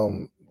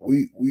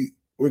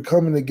we're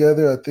coming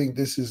together. I think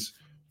this is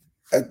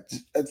at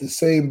the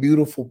same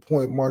beautiful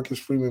point Marcus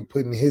Freeman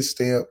putting his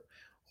stamp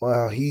on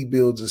how he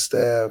builds a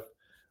staff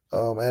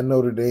at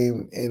Notre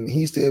Dame. And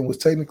Heaston was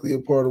technically a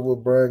part of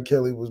what Brian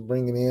Kelly was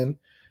bringing in.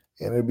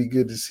 And it'd be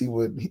good to see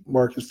what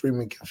Marcus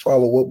Freeman can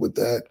follow up with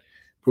that,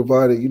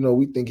 provided,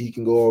 we think he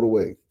can go all the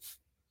way.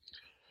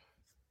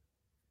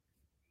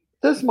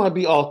 This might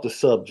be off the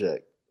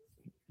subject.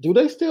 Do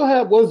they still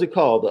have, what is it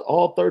called, the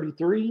All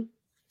 33?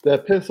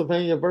 That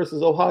Pennsylvania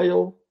versus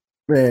Ohio?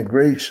 Man,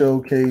 great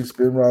showcase.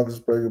 Ben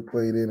Roethlisberger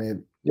played in it.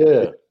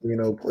 Yeah.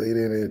 Played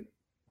in it.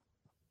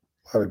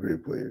 A lot of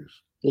great players.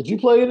 Did you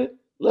play in it,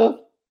 Left?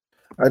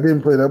 I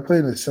didn't play it. I played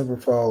in the Semper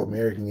Fi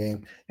American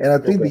game. And I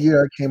think the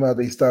year I came out,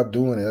 they stopped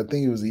doing it. I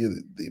think it was either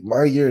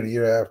my year or the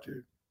year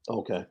after.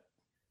 Okay.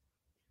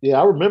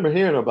 Yeah, I remember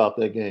hearing about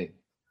that game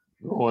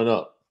growing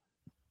up.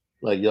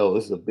 Like, yo,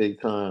 this is a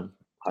big-time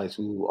high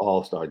school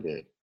all-star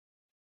game.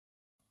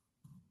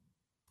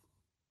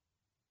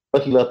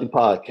 Lucky Lefty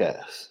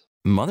Podcast.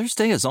 Mother's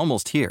Day is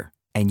almost here,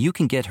 and you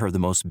can get her the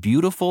most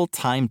beautiful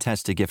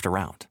time-tested gift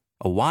around.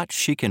 A watch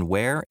she can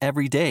wear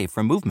every day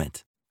from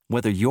Movement.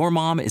 Whether your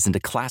mom is into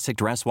classic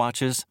dress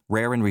watches,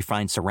 rare and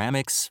refined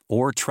ceramics,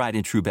 or tried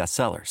and true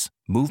bestsellers,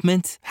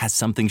 Movement has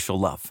something she'll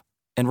love.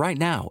 And right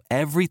now,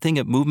 everything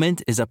at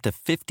Movement is up to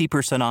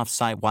 50% off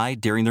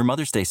site-wide during their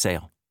Mother's Day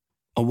sale.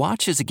 A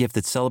watch is a gift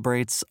that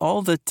celebrates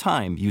all the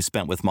time you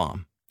spent with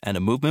mom. And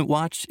a Movement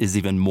watch is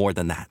even more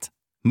than that.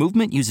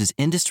 Movement uses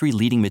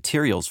industry-leading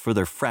materials for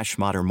their fresh,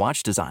 modern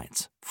watch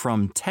designs.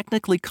 From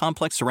technically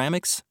complex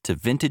ceramics to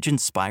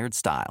vintage-inspired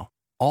style.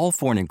 All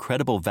for an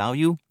incredible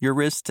value your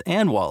wrist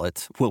and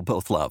wallet will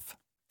both love.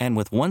 And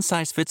with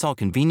one-size-fits-all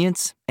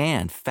convenience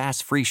and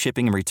fast free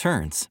shipping and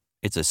returns,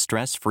 it's a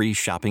stress-free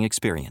shopping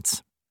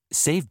experience.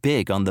 Save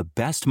big on the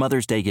best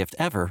Mother's Day gift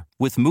ever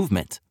with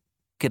Movement.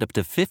 Get up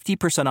to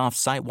 50% off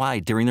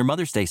site-wide during their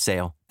Mother's Day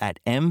sale at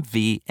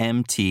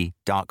mvmt.com.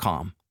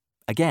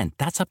 Again,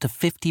 that's up to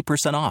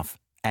 50% off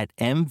at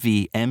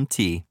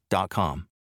mvmt.com.